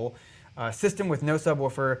hole, system with no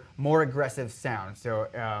subwoofer, more aggressive sound. So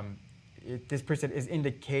this preset is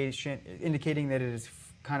indicating that it is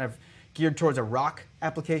kind of geared towards a rock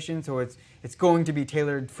application. So it's going to be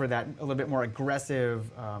tailored for that a little bit more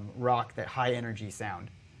aggressive rock, that high energy sound.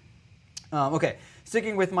 Okay,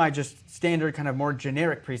 sticking with my just standard kind of more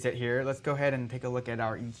generic preset here, let's go ahead and take a look at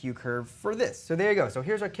our EQ curve for this. So there you go. So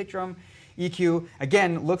here's our kick drum EQ.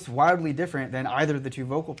 Again, looks wildly different than either of the two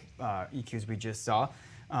vocal EQs we just saw,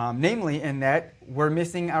 namely in that we're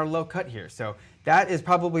missing our low cut here. So that is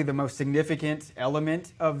probably the most significant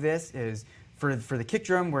element of this. Is for the kick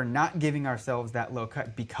drum, we're not giving ourselves that low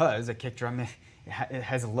cut because a kick drum it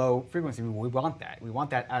has a low frequency. We want that. We want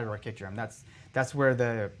that out of our kick drum. That's where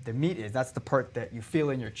the meat is. That's the part that you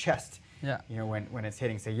feel in your chest. Yeah. When it's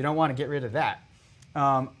hitting. So you don't want to get rid of that.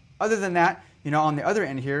 Other than that, on the other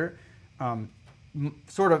end here,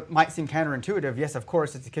 sort of might seem counterintuitive. Yes, of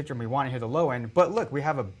course, it's a kick drum. We want to hear the low end. But look, we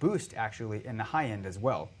have a boost actually in the high end as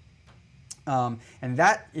well. And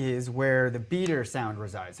that is where the beater sound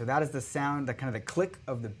resides. So that is the sound, the kind of the click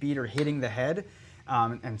of the beater hitting the head.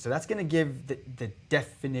 And so that's going to give the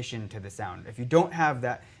definition to the sound. If you don't have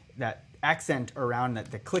that accent around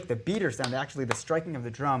the click, the beater sound, actually the striking of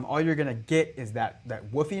the drum, all you're going to get is that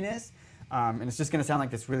woofiness. And it's just going to sound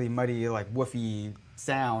like this really muddy, like woofy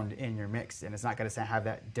sound in your mix. And it's not going to have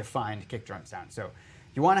that defined kick drum sound. So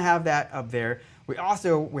you want to have that up there. We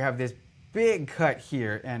have this big cut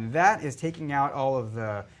here, and that is taking out all of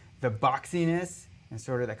the boxiness and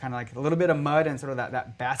sort of that kind of like a little bit of mud and sort of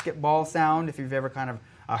that basketball sound. If you've ever kind of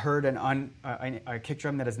heard a kick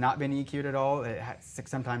drum that has not been EQ'd at all.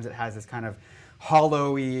 Sometimes it has this kind of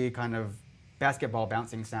hollowy, kind of basketball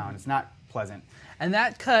bouncing sound. It's not pleasant. And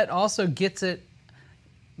that cut also gets it.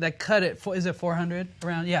 That cut at is it 400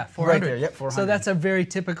 around? Yeah, 400. Right there, yep, 400. So that's a very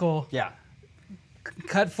typical. Yeah.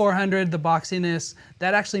 Cut 400, the boxiness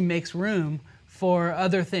that actually makes room for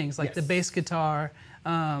other things like the bass guitar,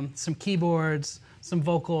 some keyboards, some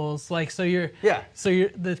vocals. Like so,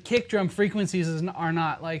 the kick drum frequencies are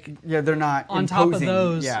not like they're not on imposing, top of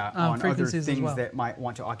those on frequencies other things as well. that might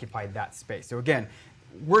want to occupy that space. So again,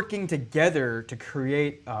 working together to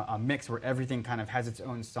create a mix where everything kind of has its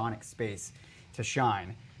own sonic space to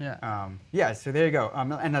shine. Yeah. So there you go.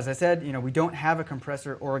 And as I said, we don't have a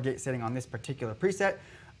compressor or a gate setting on this particular preset.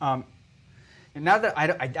 And now that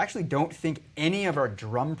I actually don't think any of our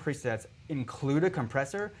drum presets include a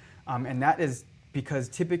compressor, and that is because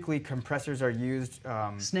typically compressors are used.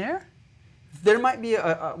 Snare? There might be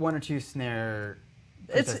a one or two snare.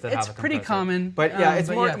 It's pretty common, but yeah, it's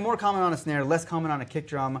more common on a snare, less common on a kick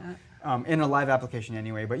drum. In a live application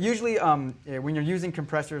anyway. But usually when you're using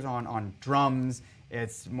compressors on drums,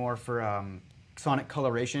 it's more for sonic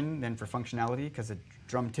coloration than for functionality, because a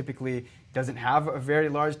drum typically doesn't have a very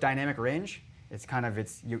large dynamic range. It's kind of,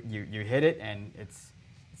 you hit it and it's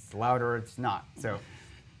loud or it's not. So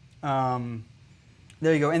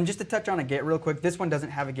there you go. And just to touch on a gate real quick, this one doesn't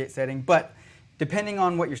have a gate setting, but depending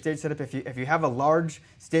on what your stage setup, if you have a large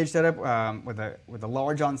stage setup with a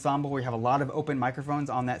large ensemble where you have a lot of open microphones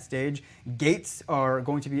on that stage, gates are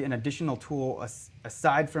going to be an additional tool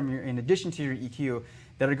in addition to your EQ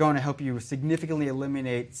that are going to help you significantly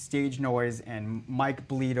eliminate stage noise and mic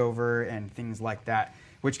bleed over and things like that,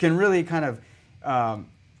 which can really kind of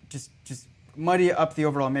just muddy up the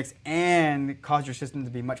overall mix and cause your system to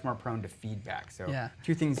be much more prone to feedback. So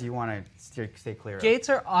two things you want to stay clear of. Gates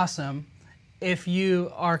are awesome if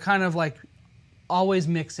you are kind of like always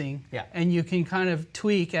mixing, and you can kind of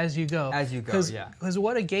tweak as you go. Because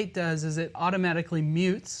what a gate does is it automatically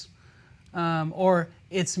mutes, or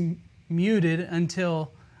it's muted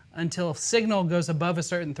until signal goes above a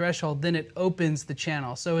certain threshold, then it opens the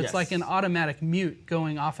channel. So it's like an automatic mute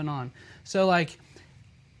going off and on. So like,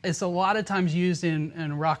 it's a lot of times used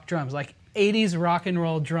in rock drums. Like 80s rock and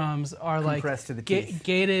roll drums are compressed to the teeth.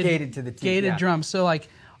 Gated to the teeth. Gated drums. So like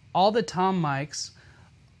all the tom mics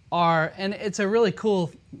are, and it's a really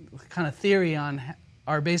cool kind of theory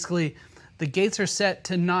are basically the gates are set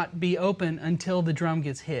to not be open until the drum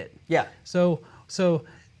gets hit. Yeah. So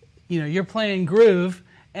you're playing groove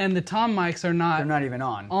and the tom mics are not. They're not even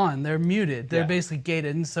on. They're muted. They're basically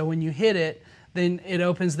gated, and so when you hit it, then it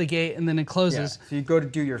opens the gate and then it closes. Yeah. So you go to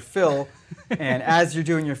do your fill, and as you're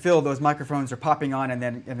doing your fill, those microphones are popping on and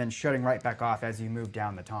then shutting right back off as you move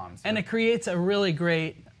down the toms. So. And it creates a really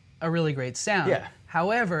great sound. Yeah.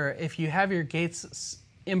 However, if you have your gates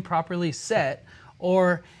improperly set,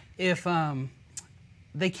 or if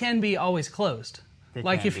they can be always closed.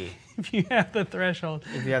 If you have the threshold.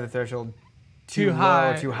 If you have the threshold too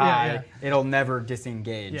high, it'll never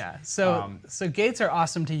disengage. Yeah. So gates are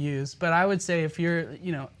awesome to use, but I would say if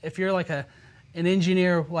you're like an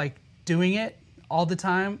engineer like doing it all the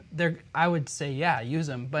time, I would say use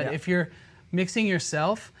them. But if you're mixing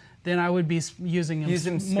yourself, then I would be using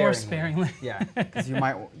them more sparingly. Yeah, because you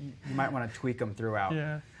might want to tweak them throughout.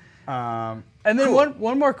 Yeah. And then cool.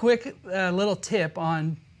 one more quick little tip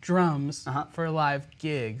on drums for live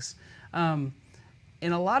gigs.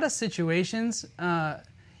 In a lot of situations,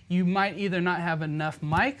 you might either not have enough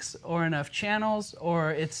mics or enough channels,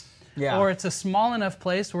 or it's a small enough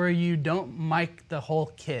place where you don't mic the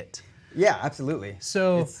whole kit. Yeah, absolutely.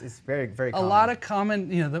 So it's very, very common. A lot of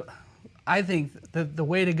common, I think the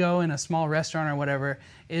way to go in a small restaurant or whatever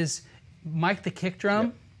is mic the kick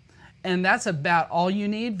drum, and that's about all you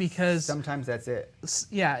need, because sometimes that's it.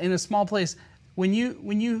 Yeah, in a small place, when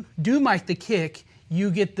you do mic the kick, you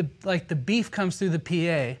get the beef comes through the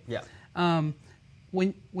PA. Yeah.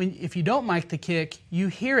 If you don't mic the kick, you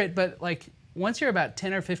hear it, but like once you're about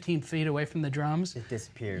 10 or 15 feet away from the drums, it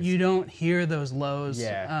disappears. You don't hear those lows.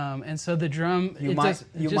 Yeah. And so the drum, you might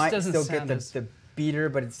doesn't still sound get the beater,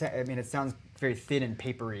 but it sounds very thin and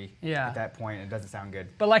papery. Yeah. At that point, it doesn't sound good.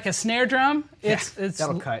 But like a snare drum,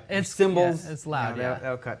 that'll cut. It's cymbals. It's loud.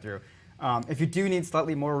 That'll cut through. If you do need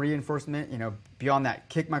slightly more reinforcement, beyond that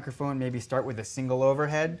kick microphone, maybe start with a single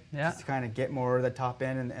overhead, just to kind of get more of the top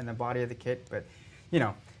end and the body of the kit. But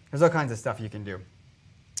there's all kinds of stuff you can do.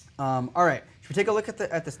 All right, should we take a look at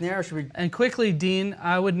the snare, or should we? And quickly, Dean,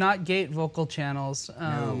 I would not gate vocal channels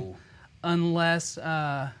unless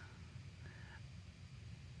I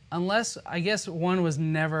guess one was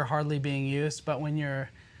never hardly being used. But when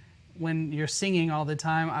you're when you're singing all the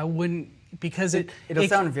time, I wouldn't, because it'll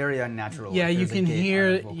sound very unnatural. Yeah, if you there's a can gate hear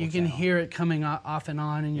on a it. vocal You can channel. hear it coming off and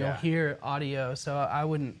on, and you'll Yeah. hear audio. So I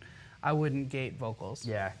wouldn't gate vocals.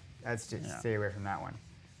 Yeah, that's just stay away from that one.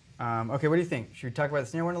 Okay, what do you think? Should we talk about the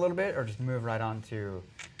snare one a little bit, or just move right on to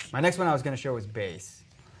my next one? I was going to show was bass,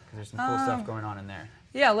 because there's some cool stuff going on in there.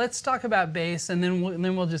 Yeah, let's talk about bass, and then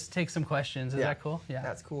we'll just take some questions. Is Yeah, that cool? Yeah.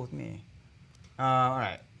 that's cool with me. All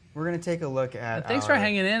right, we're going to take a look at. Thanks for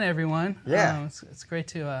hanging in, everyone. Yeah. It's great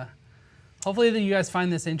to. Hopefully that you guys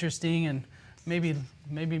find this interesting, and maybe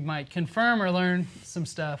might confirm or learn some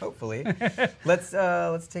stuff. Hopefully.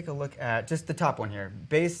 Let's take a look at just the top one here.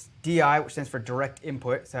 Bass DI, which stands for direct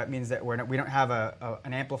input. So that means that we don't have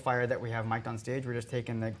an amplifier that we have mic'd on stage. We're just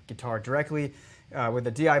taking the guitar directly with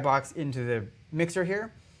the DI box into the mixer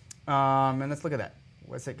here. And let's look at that.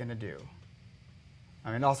 What's it going to do?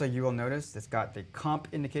 And also you will notice it's got the comp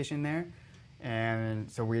indication there. And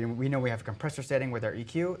so we know we have a compressor setting with our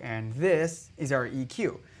EQ, and this is our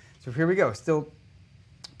EQ. So here we go. Still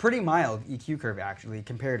pretty mild EQ curve, actually,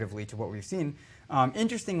 comparatively to what we've seen.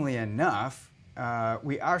 Interestingly enough,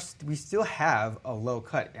 we still have a low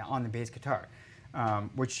cut on the bass guitar,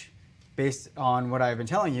 which, based on what I've been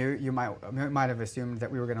telling you, you might have assumed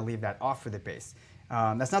that we were going to leave that off for the bass.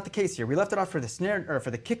 That's not the case here. We left it off for the snare, or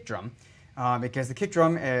for the kick drum, because the kick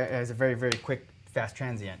drum is a very, very quick, fast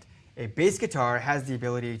transient. A bass guitar has the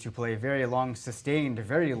ability to play very long, sustained,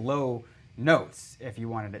 very low notes if you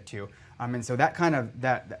wanted it to. And so that kind of,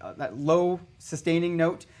 that low sustaining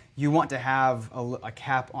note, you want to have a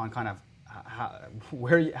cap on kind of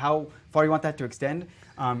how far you want that to extend.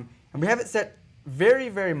 And we have it set very,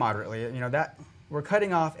 very moderately. You know, that we're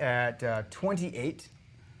cutting off at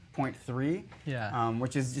 28.3,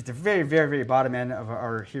 which is just a very, very, very bottom end of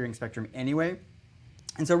our hearing spectrum anyway.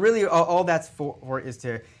 And so really all that's for is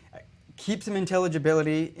to keep some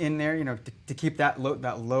intelligibility in there, you know, to keep that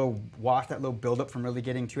low wash, that low buildup from really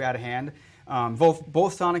getting too out of hand, both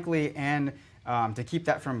sonically and to keep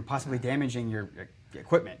that from possibly damaging your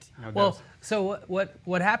equipment. You know, well, so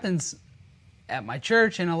what happens at my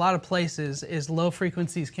church and a lot of places is low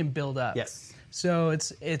frequencies can build up. Yes. So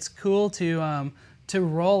it's cool to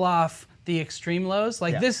roll off the extreme lows.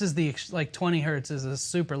 Like this is like 20 hertz is a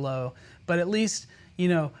super low, but at least, you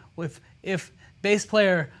know, if bass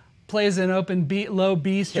player plays an open low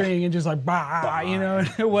B string and just like bah, you know,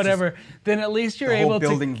 whatever, then at least you're able to. The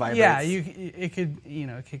whole building vibrates. Yeah, it could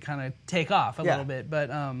kind of take off a little bit, but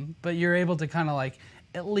you're able to kind of like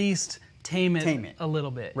at least tame it a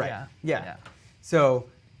little bit. Right. Yeah. So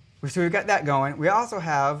we've got that going. We also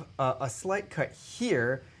have a slight cut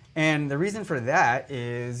here, and the reason for that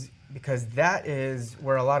is because that is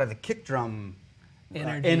where a lot of the kick drum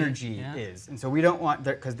energy is. And so we don't want,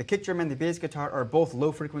 because the kick drum and the bass guitar are both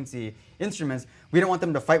low frequency instruments, we don't want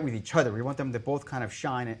them to fight with each other. We want them to both kind of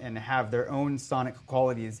shine and have their own sonic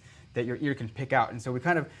qualities that your ear can pick out. And so we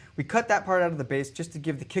cut that part out of the bass just to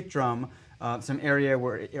give the kick drum some area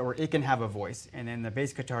where it can have a voice, and then the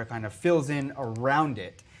bass guitar kind of fills in around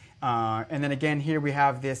it. And then again, here we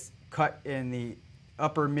have this cut in the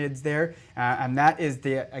upper mids there, and that is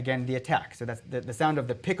again the attack. So that's the sound of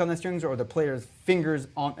the pick on the strings or the player's fingers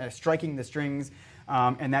on striking the strings,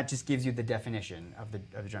 and that just gives you the definition of the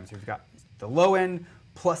drum. So we've got the low end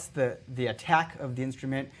plus the attack of the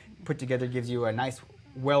instrument put together gives you a nice,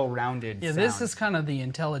 well-rounded sound. This is kind of the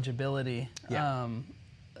intelligibility.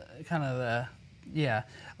 Kind of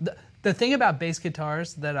the thing about bass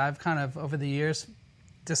guitars that I've kind of over the years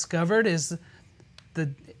discovered is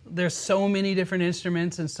there's so many different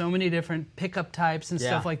instruments and so many different pickup types and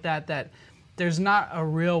stuff like that there's not a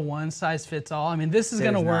real one-size-fits-all. I mean, this is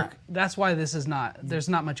going to work. That's why there's not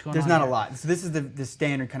much going on. There's not a lot. So this is the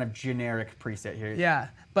standard kind of generic preset here. Yeah,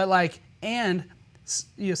 but like, and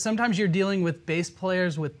sometimes you're dealing with bass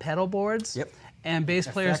players with pedal boards. Yep. And bass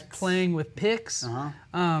players playing with picks.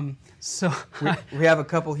 So we have a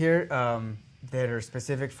couple here that are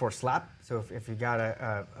specific for slap. So if you got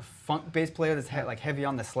a funk bass player that's like heavy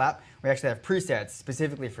on the slap, we actually have presets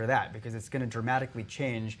specifically for that, because it's going to dramatically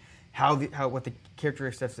change what the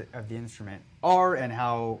characteristics of the instrument are, and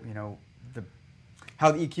how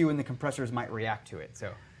how the EQ and the compressors might react to it.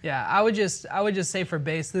 So yeah, I would just say for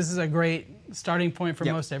bass, this is a great starting point for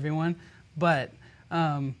most everyone, but.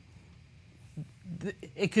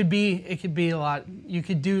 It could be a lot. You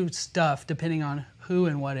could do stuff depending on who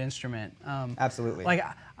and what instrument. Absolutely. Like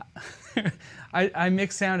I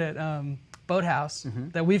mix sound at Boathouse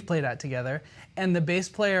that we've played at together, and the bass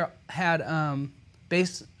player had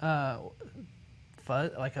bass fuzz,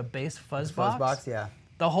 like a bass fuzz box. Yeah.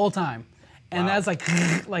 The whole time, and that's like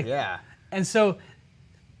yeah. And so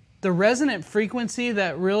the resonant frequency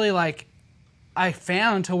that really like I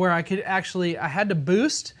found to where I could actually, I had to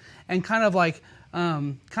boost and kind of like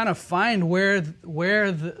find where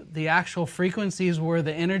the actual frequencies where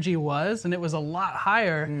the energy was, and it was a lot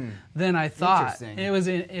higher than I thought. It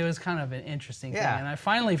was kind of an interesting thing, and I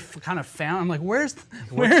finally kind of found. I'm like, where's the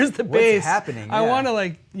bass? What's happening? Yeah. I want to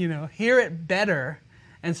like hear it better,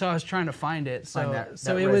 and so I was trying to find it.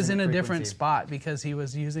 So it was in a different spot because he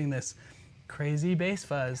was using this crazy bass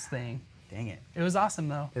fuzz thing. Dang it! It was awesome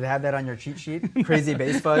though. Did it have that on your cheat sheet? Crazy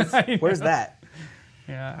bass fuzz. Where's that?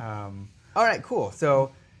 Yeah. All right, cool.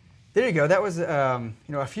 So there you go. That was a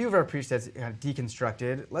few of our presets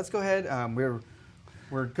deconstructed. Let's go ahead.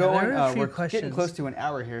 We're getting close to an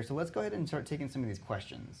hour here, so let's go ahead and start taking some of these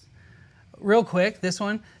questions. Real quick, this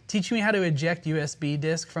one. Teach me how to eject USB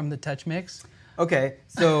disk from the TouchMix. Okay,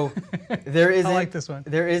 so there isn't. I like this one.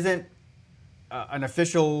 There isn't an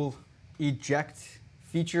official eject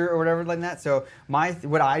feature or whatever like that. So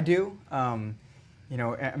what I do, I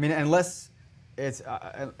mean, unless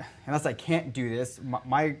I can't do this,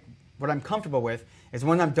 what I'm comfortable with is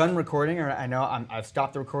when I'm done recording, or I know I've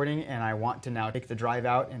stopped the recording and I want to now take the drive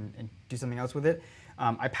out and do something else with it,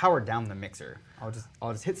 I power down the mixer.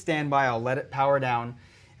 I'll just hit standby, I'll let it power down,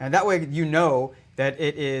 and that way you know that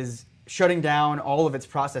it is shutting down all of its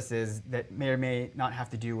processes that may or may not have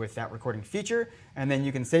to do with that recording feature, and then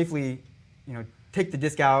you can safely, take the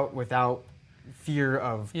disk out without fear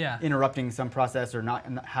of interrupting some process or not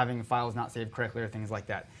having files not saved correctly or things like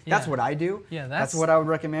that. That's what I do. Yeah, that's what I would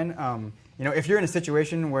recommend. If you're in a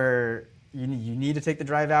situation where you need to take the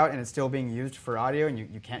drive out and it's still being used for audio and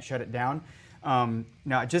you can't shut it down,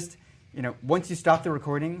 once you stop the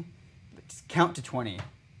recording, just count to 20.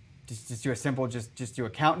 Just do a simple, just do a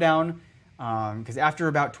countdown. Because after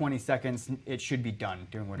about 20 seconds, it should be done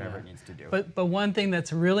doing whatever it needs to do. But one thing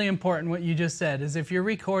that's really important, what you just said, is if you're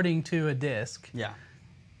recording to a disc,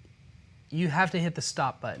 you have to hit the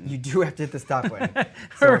stop button. You do have to hit the stop button.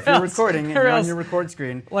 So if you're recording and you're on your record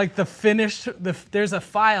screen, like there's a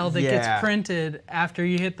file that gets printed after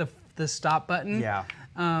you hit the stop button.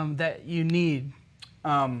 That you need.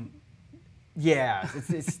 So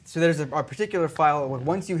there's a particular file.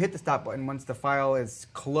 Once you hit the stop button, once the file is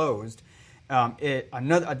closed, the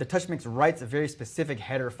TouchMix writes a very specific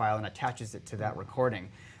header file and attaches it to that recording.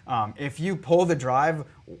 If you pull the drive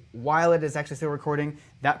while it is actually still recording,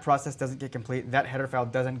 that process doesn't get complete. That header file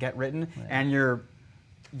doesn't get written, and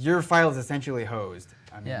your file is essentially hosed.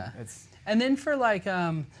 I mean, and then for like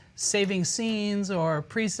saving scenes or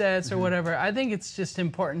presets or whatever, I think it's just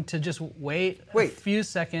important to just wait a few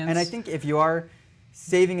seconds. And I think if you are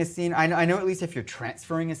saving a scene, I know at least if you're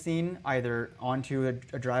transferring a scene either onto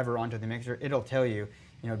a drive or onto the mixer, it'll tell you,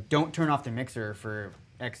 don't turn off the mixer for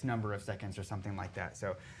X number of seconds or something like that.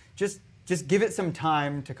 So just give it some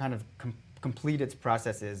time to kind of complete its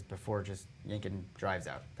processes before just yanking drives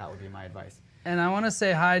out. That would be my advice. And I want to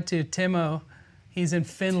say hi to Timo. He's in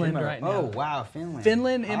Finland right now. Oh, wow, Finland.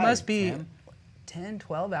 Finland, it must be 10,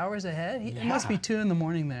 12 hours ahead. It must be 2 in the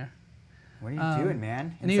morning there. What are you doing,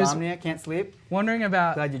 man? Insomnia, can't sleep? Wondering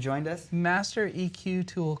about Glad you joined us. master EQ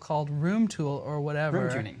tool called Room Tool or whatever.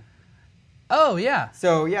 Room tuning. Oh, yeah.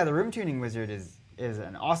 So, the Room Tuning Wizard is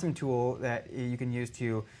an awesome tool that you can use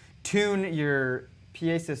to tune your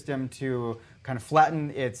PA system to kind of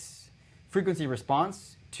flatten its frequency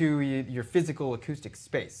response to your physical acoustic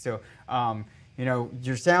space. So,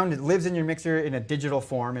 your sound, it lives in your mixer in a digital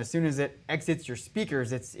form. As soon as it exits your speakers,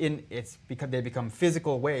 they become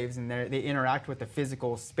physical waves, and they interact with the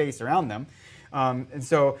physical space around them. And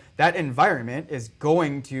so that environment is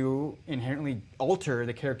going to inherently alter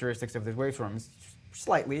the characteristics of the waveforms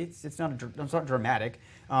slightly. It's not dramatic,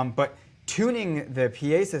 but tuning the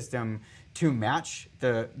PA system to match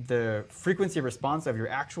the frequency response of your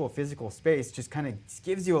actual physical space just kind of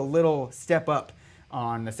gives you a little step up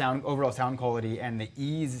on the overall sound quality and the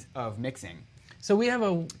ease of mixing. So we have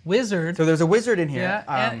a wizard. So there's a wizard in here. Yeah,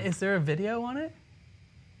 and is there a video on it?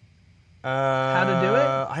 How to do it?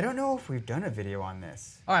 I don't know if we've done a video on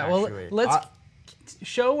this. All right, well, let's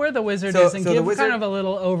show where the wizard is and give kind of a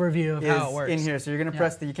little overview of how it works. In here, so you're going to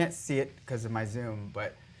press you can't see it because of my zoom,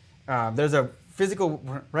 but there's a physical,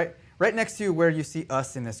 right next to where you see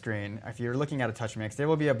us in the screen, if you're looking at a TouchMix, there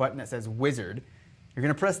will be a button that says wizard. You're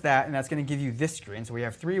going to press that, and that's going to give you this screen. So we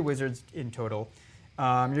have 3 wizards in total.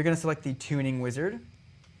 You're going to select the tuning wizard,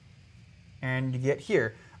 and you get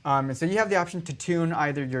here. And so you have the option to tune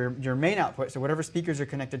either your main output, so whatever speakers are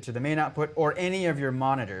connected to the main output, or any of your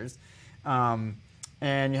monitors. And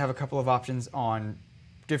you have a couple of options on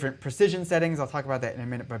different precision settings. I'll talk about that in a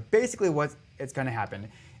minute. But basically what it's going to happen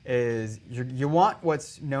is you want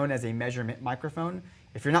what's known as a measurement microphone.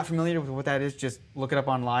 If you're not familiar with what that is, just look it up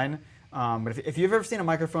online. But if you've ever seen a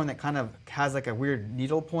microphone that kind of has like a weird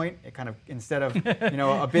needle point, it kind of, instead of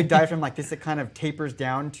a big diaphragm like this, it kind of tapers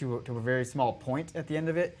down to a very small point at the end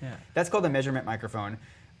of it. Yeah. That's called a measurement microphone.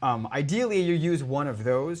 Ideally, you use one of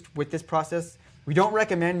those with this process. We don't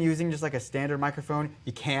recommend using just like a standard microphone.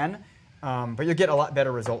 You can, but you'll get a lot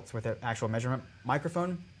better results with an actual measurement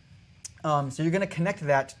microphone. So you're going to connect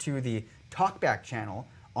that to the talkback channel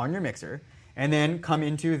on your mixer, and then come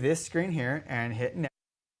into this screen here and hit next.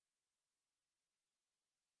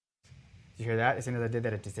 You hear that? As soon as I did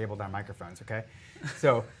that, it disabled our microphones, okay?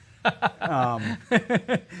 So I'm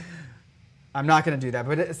not going to do that.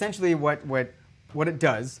 But essentially what it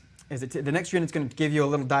does is the next screen is going to give you a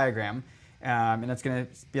little diagram. And it's going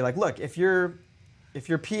to be like, look, if your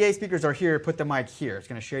PA speakers are here, put the mic here. It's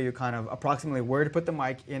going to show you kind of approximately where to put the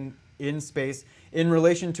mic in space in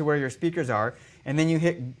relation to where your speakers are. And then you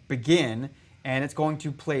hit begin, and it's going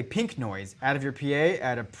to play pink noise out of your PA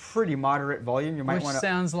at a pretty moderate volume. You might want to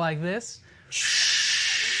sounds like this.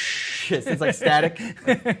 It's like static,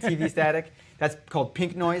 like TV static. That's called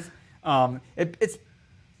pink noise. It's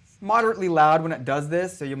moderately loud when it does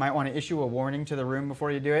this, so you might want to issue a warning to the room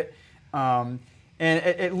before you do it. And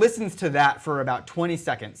it listens to that for about 20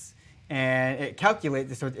 seconds, and it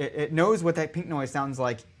calculates, so it knows what that pink noise sounds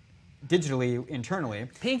like digitally, internally.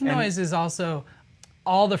 Pink noise is also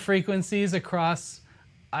all the frequencies across,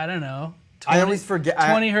 I don't know, 20, I always forget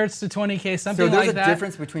 20 hertz to 20K, something like that. So there's a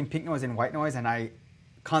difference between pink noise and white noise, and I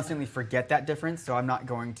constantly forget that difference, so I don't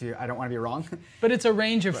want to be wrong. But it's a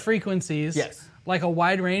range of frequencies. Yes. Like a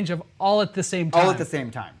wide range of all at the same time. All at the same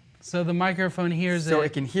time. So the microphone hears it. So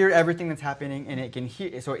it can hear everything that's happening, and it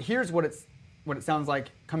hears what it sounds like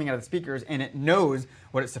coming out of the speakers, and it knows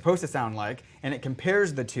what it's supposed to sound like, and it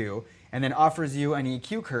compares the two, and then offers you an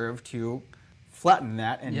EQ curve to flatten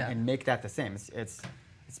that and make that the same.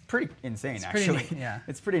 It's pretty insane, actually. Pretty neat, yeah.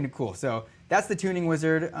 It's pretty cool. So that's the tuning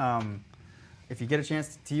wizard. If you get a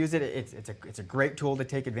chance to use it, it's a great tool to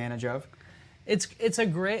take advantage of. That's a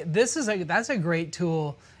great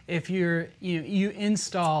tool if you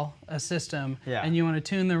install a system and you want to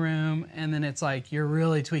tune the room, and then it's like you're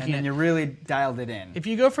really tweaking it. And then you really dialed it in. If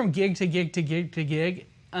you go from gig to gig to gig to gig,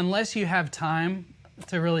 unless you have time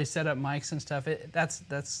to really set up mics and stuff, that's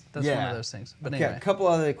one of those things. But okay, anyway. a couple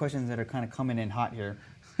other questions that are kind of coming in hot here.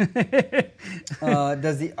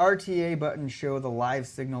 Does the RTA button show the live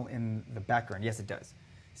signal in the background? Yes, it does.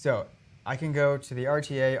 So I can go to the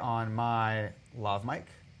RTA on my lav mic.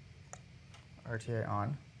 RTA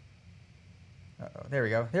on. Uh-oh, there we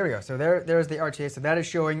go. There we go. So there's the RTA. So that is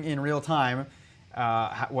showing in real time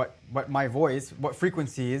what my voice, what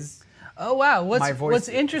frequencies. Oh wow! What's is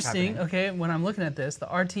interesting? Okay, when I'm looking at this, the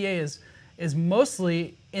RTA is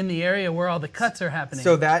mostly in the area where all the cuts are happening.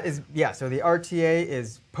 So that is So the RTA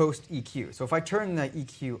is post EQ. So if I turn the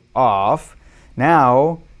EQ off,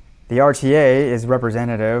 now the RTA is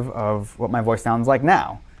representative of what my voice sounds like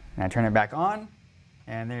now. And I turn it back on,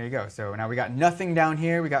 and there you go. So now we got nothing down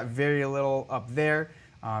here. We got very little up there,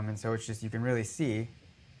 and so it's just you can really see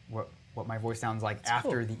what my voice sounds like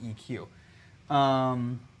after the EQ.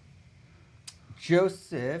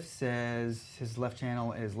 Joseph says his left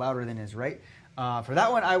channel is louder than his right. For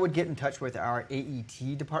that one, I would get in touch with our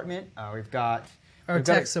AET department. We've got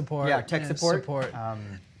tech support. Yeah, tech support.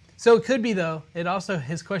 So it could be though.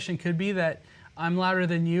 His question could be that I'm louder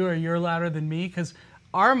than you or you're louder than me, because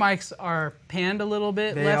our mics are panned a little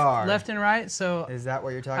bit left and right. So is that what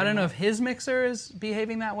you're talking about? I don't know if his mixer is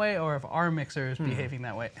behaving that way or if our mixer is behaving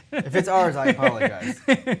that way. If it's ours, I apologize.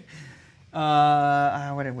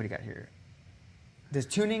 What do you got here? Does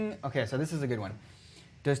tuning, okay, so this is a good one.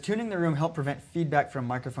 Does tuning the room help prevent feedback from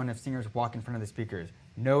microphone if singers walk in front of the speakers?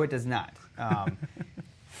 No, it does not.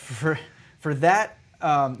 For that,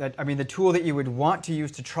 I mean, the tool that you would want to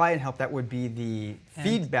use to try and help that would be the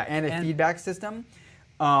feedback system.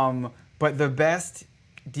 But the best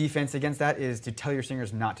defense against that is to tell your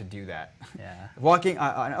singers not to do that. Yeah. Walking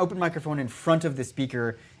an open microphone in front of the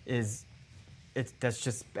speaker that's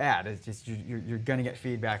just bad. It's just you're going to get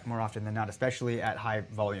feedback more often than not, especially at high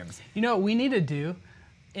volumes. You know what we need to do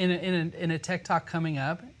in a tech talk coming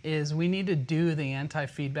up is we need to do the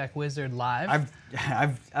anti-feedback wizard live.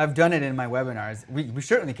 I've done it in my webinars. We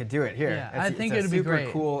certainly could do it here. Yeah, I think it'd be great.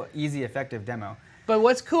 Super cool, easy, effective demo. But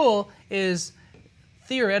what's cool is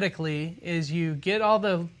theoretically is you get all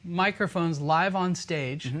the microphones live on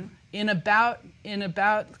stage in about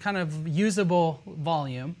kind of usable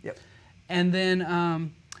volume. Yep. And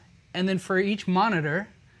then for each monitor,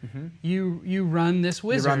 you run this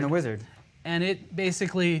wizard. You run the wizard. and it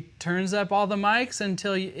basically turns up all the mics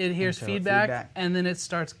until it hears feedback, and then it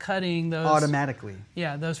starts cutting those automatically.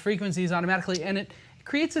 Yeah, those frequencies automatically, and it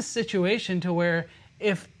creates a situation to where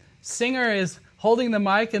if singer is holding the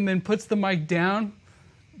mic and then puts the mic down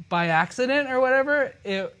by accident or whatever,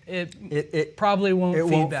 it probably won't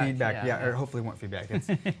feedback. It won't feedback, yeah, or hopefully won't feedback.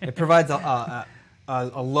 It provides a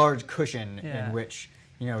large cushion in which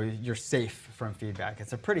you're safe from feedback.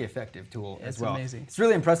 It's a pretty effective tool as well. It's amazing. It's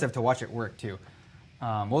really impressive to watch it work too.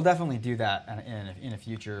 We'll definitely do that in a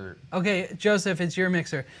future. Okay, Joseph, it's your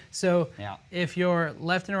mixer. So if your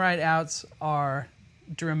left and right outs are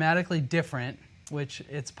dramatically different, which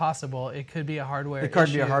it's possible, it could be a hardware issue. It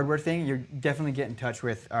could be a hardware thing. You definitely get in touch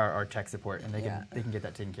with our tech support, and they can get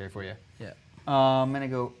that taken care of for you. Yeah. I'm gonna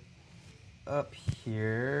go up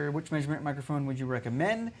here. Which measurement microphone would you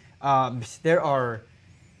recommend? There are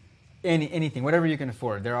anything, whatever you can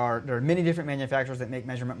afford. There are many different manufacturers that make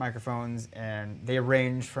measurement microphones, and they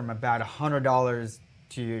range from about $100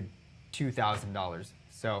 to $2,000.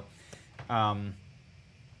 So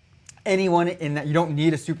anyone in that, you don't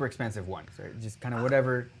need a super expensive one. So just kind of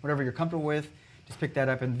whatever you're comfortable with, just pick that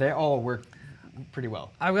up, and they all work pretty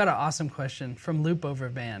well. I've got an awesome question from Loop Over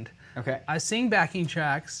Band. Okay. I sing backing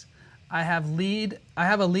tracks. I have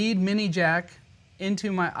a lead mini jack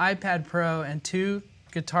into my iPad Pro and 2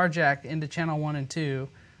 guitar jack into channel 1 and 2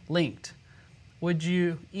 linked. Would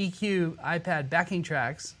you EQ iPad backing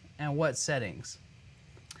tracks, and what settings?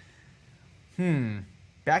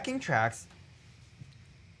 Backing tracks.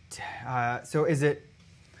 So is it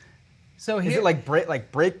like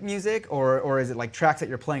break music, or is it like tracks that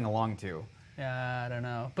you're playing along to? Yeah, I don't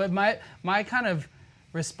know. But my kind of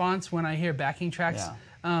response when I hear backing tracks,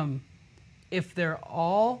 if they're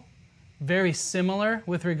all very similar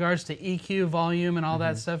with regards to EQ, volume, and all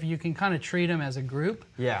that stuff, you can kind of treat them as a group.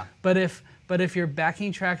 Yeah. But if your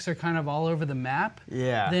backing tracks are kind of all over the map,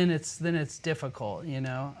 then it's difficult,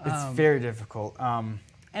 It's very difficult.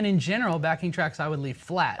 And in general, backing tracks I would leave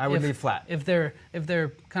flat. I would leave flat. If they're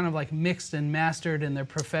kind of like mixed and mastered and they're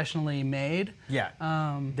professionally made. Yeah.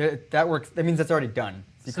 That works. That means that's already done.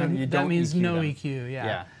 That means no EQ.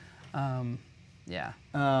 Yeah. Yeah.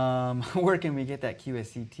 Where can we get that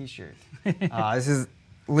QSC T-shirt? This is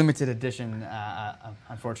limited edition,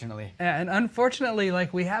 unfortunately. Yeah, and unfortunately,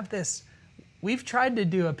 like we've tried to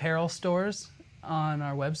do apparel stores on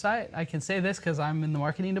our website. I can say this because I'm in the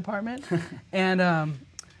marketing department, and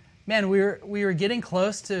man, we were getting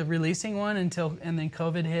close to releasing one and then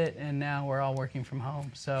COVID hit, and now we're all working from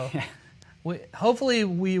home. So hopefully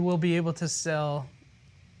we will be able to sell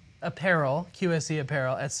apparel, QSC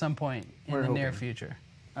apparel, at some point in the near future.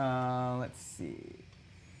 Let's see.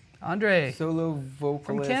 Andre. Solo vocalist.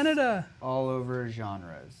 From Canada. All over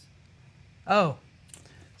genres. Oh.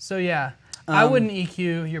 So yeah. I wouldn't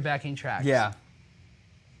EQ your backing tracks. Yeah.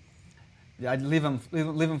 I'd leave them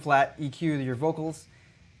flat, EQ your vocals,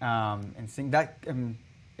 and sing that.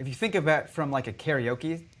 If you think of it from like a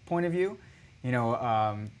karaoke point of view, you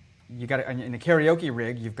got in a karaoke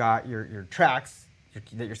rig, you've got your tracks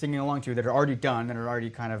that you're singing along to that are already done, that are already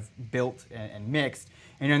kind of built and mixed,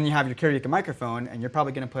 and then you have your karaoke microphone, and you're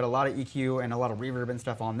probably going to put a lot of EQ and a lot of reverb and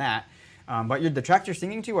stuff on that. But the tracks you're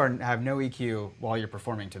singing to have no EQ while you're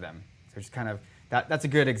performing to them. So it's kind of that's a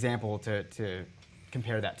good example to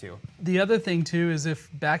compare that to. The other thing too is if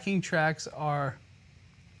backing tracks are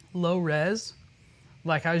low res,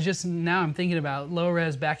 like I'm thinking about low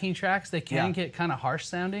res backing tracks, they can get kind of harsh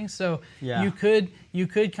sounding. So you could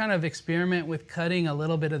kind of experiment with cutting a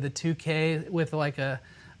little bit of the 2K with like a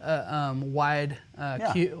wide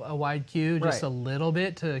Q, just a little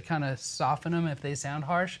bit to kind of soften them if they sound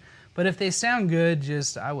harsh. But if they sound good,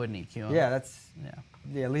 I wouldn't EQ them.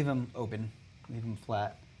 Yeah, leave them open, leave them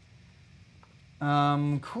flat.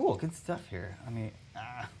 Cool, good stuff here. I mean,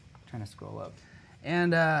 trying to scroll up.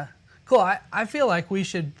 And cool, I feel like we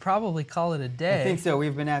should probably call it a day. I think so.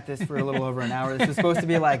 We've been at this for a little over an hour. This was supposed to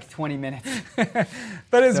be like 20 minutes.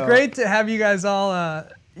 But it's great to have you guys all,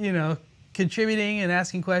 contributing and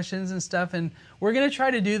asking questions and stuff. And we're going to try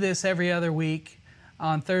to do this every other week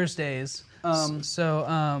on Thursdays.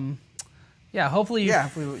 Hopefully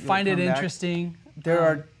you find it interesting. There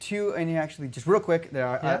are two, and actually, just real quick, there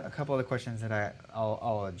are a couple other questions that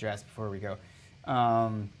I'll address before we go.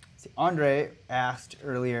 Andre asked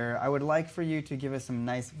earlier, I would like for you to give us some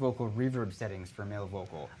nice vocal reverb settings for male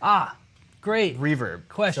vocal. Great. Reverb.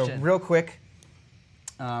 Question. So real quick.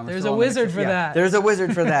 There's a wizard for that. There's a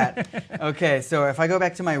wizard for that. Okay, so if I go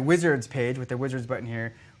back to my wizards page with the wizards button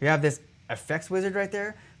here, we have this effects wizard right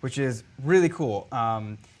there, which is really cool.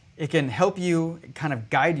 It can help you, kind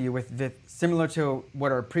of guide you with similar to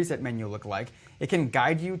what our preset menu looked like. it can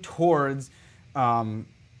guide you towards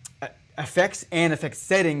effects and effect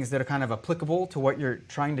settings that are kind of applicable to what you're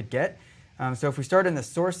trying to get. So if we start in the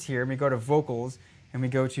source here and we go to vocals and we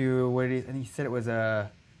go to what it is, and he said it was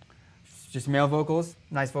just male vocals,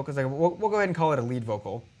 nice vocals. Like we'll go ahead and call it a lead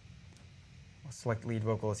vocal. We'll select lead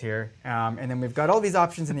vocals here, and then we've got all these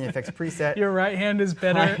options in the effects preset. Your right hand is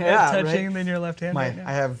better at touching than your left hand. Right now.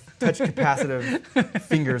 I have touch capacitive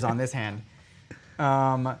fingers on this hand.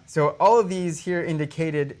 So all of these here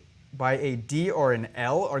indicated by a D or an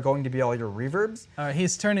L are going to be all your reverbs. All right,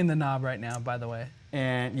 he's turning the knob right now, by the way.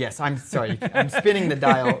 And yes, I'm sorry, I'm spinning the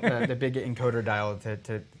dial, the big encoder dial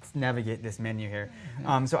to navigate this menu here.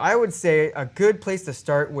 So I would say a good place to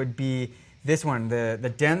start would be this one,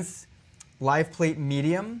 the dense live plate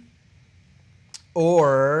medium,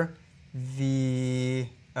 or the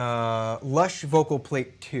lush vocal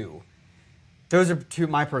plate 2. Those are two of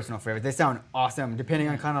my personal favorites. They sound awesome depending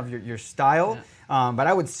on kind of your style. Yeah. But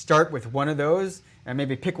I would start with one of those and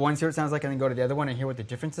maybe pick one, see what it sounds like, and then go to the other one and hear what the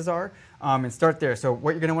differences are, and start there. So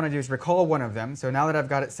what you're going to want to do is recall one of them. So now that I've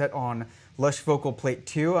got it set on Lush Vocal Plate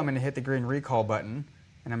 2, I'm going to hit the green recall button,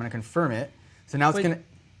 and I'm going to confirm it. So now it's going to...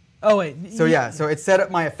 Oh, wait. So yeah, so it's set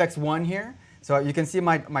up my effects 1 here. So you can see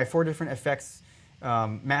my 4 different effects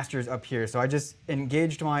masters up here. So I just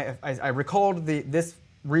engaged I recalled this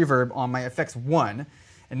reverb on my effects 1.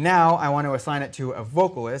 And now I want to assign it to a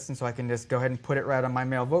vocalist, and so I can just go ahead and put it right on my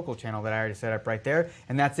male vocal channel that I already set up right there,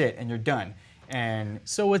 and that's it, and you're done. And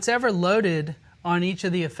so whatever loaded on each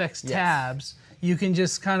of the effects tabs, you can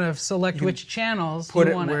just kind of select which channels put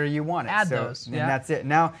you it want where you want it. Add those. And that's it.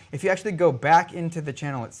 Now, if you actually go back into the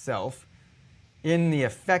channel itself, in the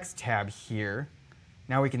effects tab here,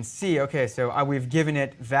 now we can see, okay, so we've given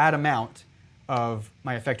it that amount of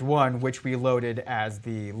my effect 1, which we loaded as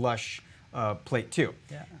the Lush plate 2.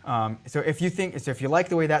 Yeah. So if you like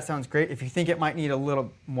the way that sounds, great. If you think it might need a little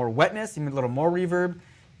more wetness, even a little more reverb,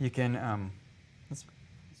 you can let's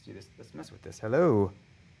do this. Let's mess with this. Hello.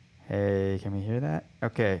 Hey, can we hear that?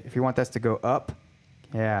 Okay. If you want this to go up,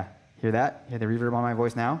 yeah, hear that? Hear the reverb on my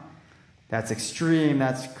voice now? That's extreme.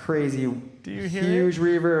 That's crazy. Do you hear huge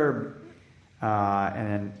reverb? And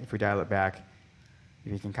then if we dial it back,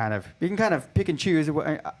 we can kind of pick and choose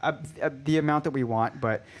the amount that we want,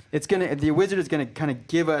 but the wizard is gonna kind of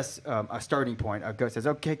give us a starting point. It says,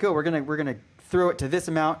 okay, cool, we're gonna throw it to this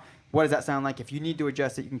amount. What does that sound like? If you need to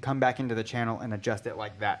adjust it, you can come back into the channel and adjust it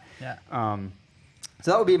like that. Yeah. So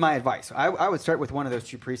that would be my advice. I would start with one of those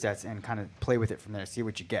 2 presets and kind of play with it from there, see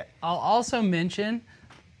what you get. I'll also mention,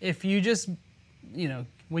 if you just,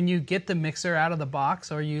 when you get the mixer out of the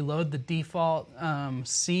box or you load the default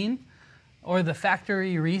scene, or the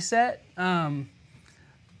factory reset, the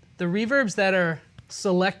reverbs that are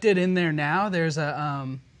selected in there now, there's a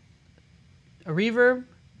reverb,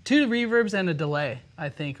 2 reverbs and a delay, I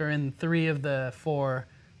think, are in 3 of the 4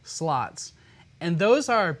 slots. And those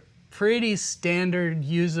are pretty standard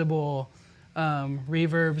usable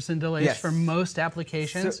reverbs and delays for most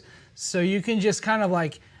applications. So you can just kind of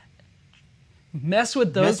like mess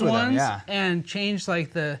with those ones and change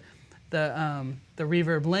like the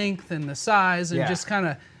reverb length and the size, and just kind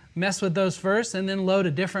of mess with those first, and then load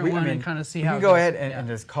a different one and kind of see how. You can go ahead and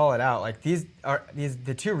just call it out. Like the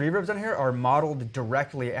 2 reverbs on here are modeled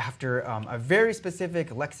directly after a very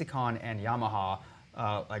specific Lexicon and Yamaha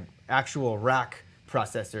like actual rack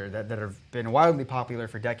processor that have been wildly popular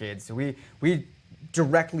for decades. So we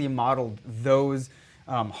directly modeled those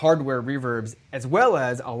hardware reverbs, as well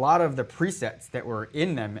as a lot of the presets that were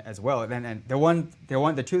in them as well. And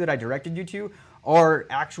the 2 that I directed you to are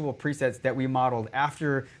actual presets that we modeled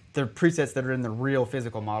after the presets that are in the real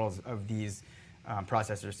physical models of these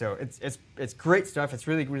processors. So it's great stuff. It's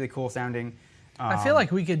really, really cool sounding. I feel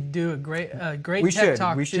like we could do a great tech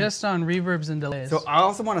talk just on reverbs and delays. So I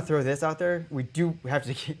also want to throw this out there. We have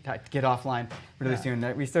to get offline really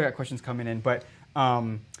soon. We still got questions coming in, but.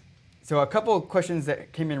 So a couple of questions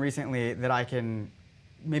that came in recently that I can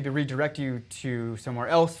maybe redirect you to somewhere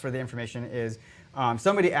else for the information is,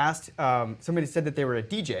 somebody said that they were a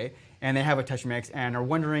DJ and they have a TouchMix and are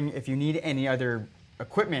wondering if you need any other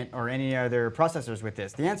equipment or any other processors with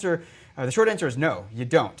this. The short answer is no, you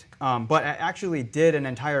don't. But I actually did an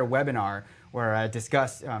entire webinar where I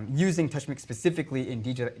discussed using TouchMix specifically in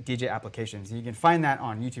DJ applications. And you can find that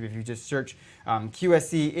on YouTube if you just search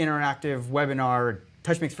QSC Interactive Webinar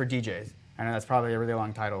TouchMix for DJs. I know that's probably a really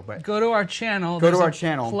long title, but go to our channel. Go to our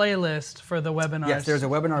channel. Playlist for the webinars. Yes, there's a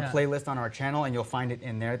webinar playlist on our channel, and you'll find it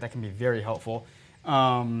in there. That can be very helpful.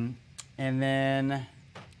 And then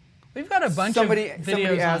we've got a bunch of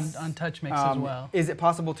videos asked, on TouchMix as well. Is it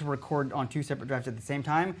possible to record on 2 separate drives at the same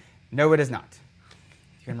time? No, it is not.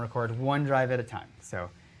 You can record one drive at a time. So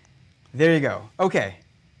there you go. Okay.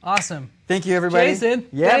 Awesome. Thank you, everybody. Jason,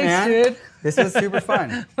 yeah, thanks, man. dude. This was super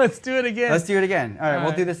fun. Let's do it again. Let's do it again. All right, All we'll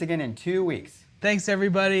right. do this again in 2 weeks. Thanks,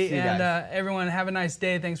 everybody. See you And guys. everyone, have a nice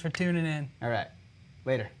day. Thanks for tuning in. All right.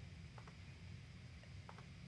 Later.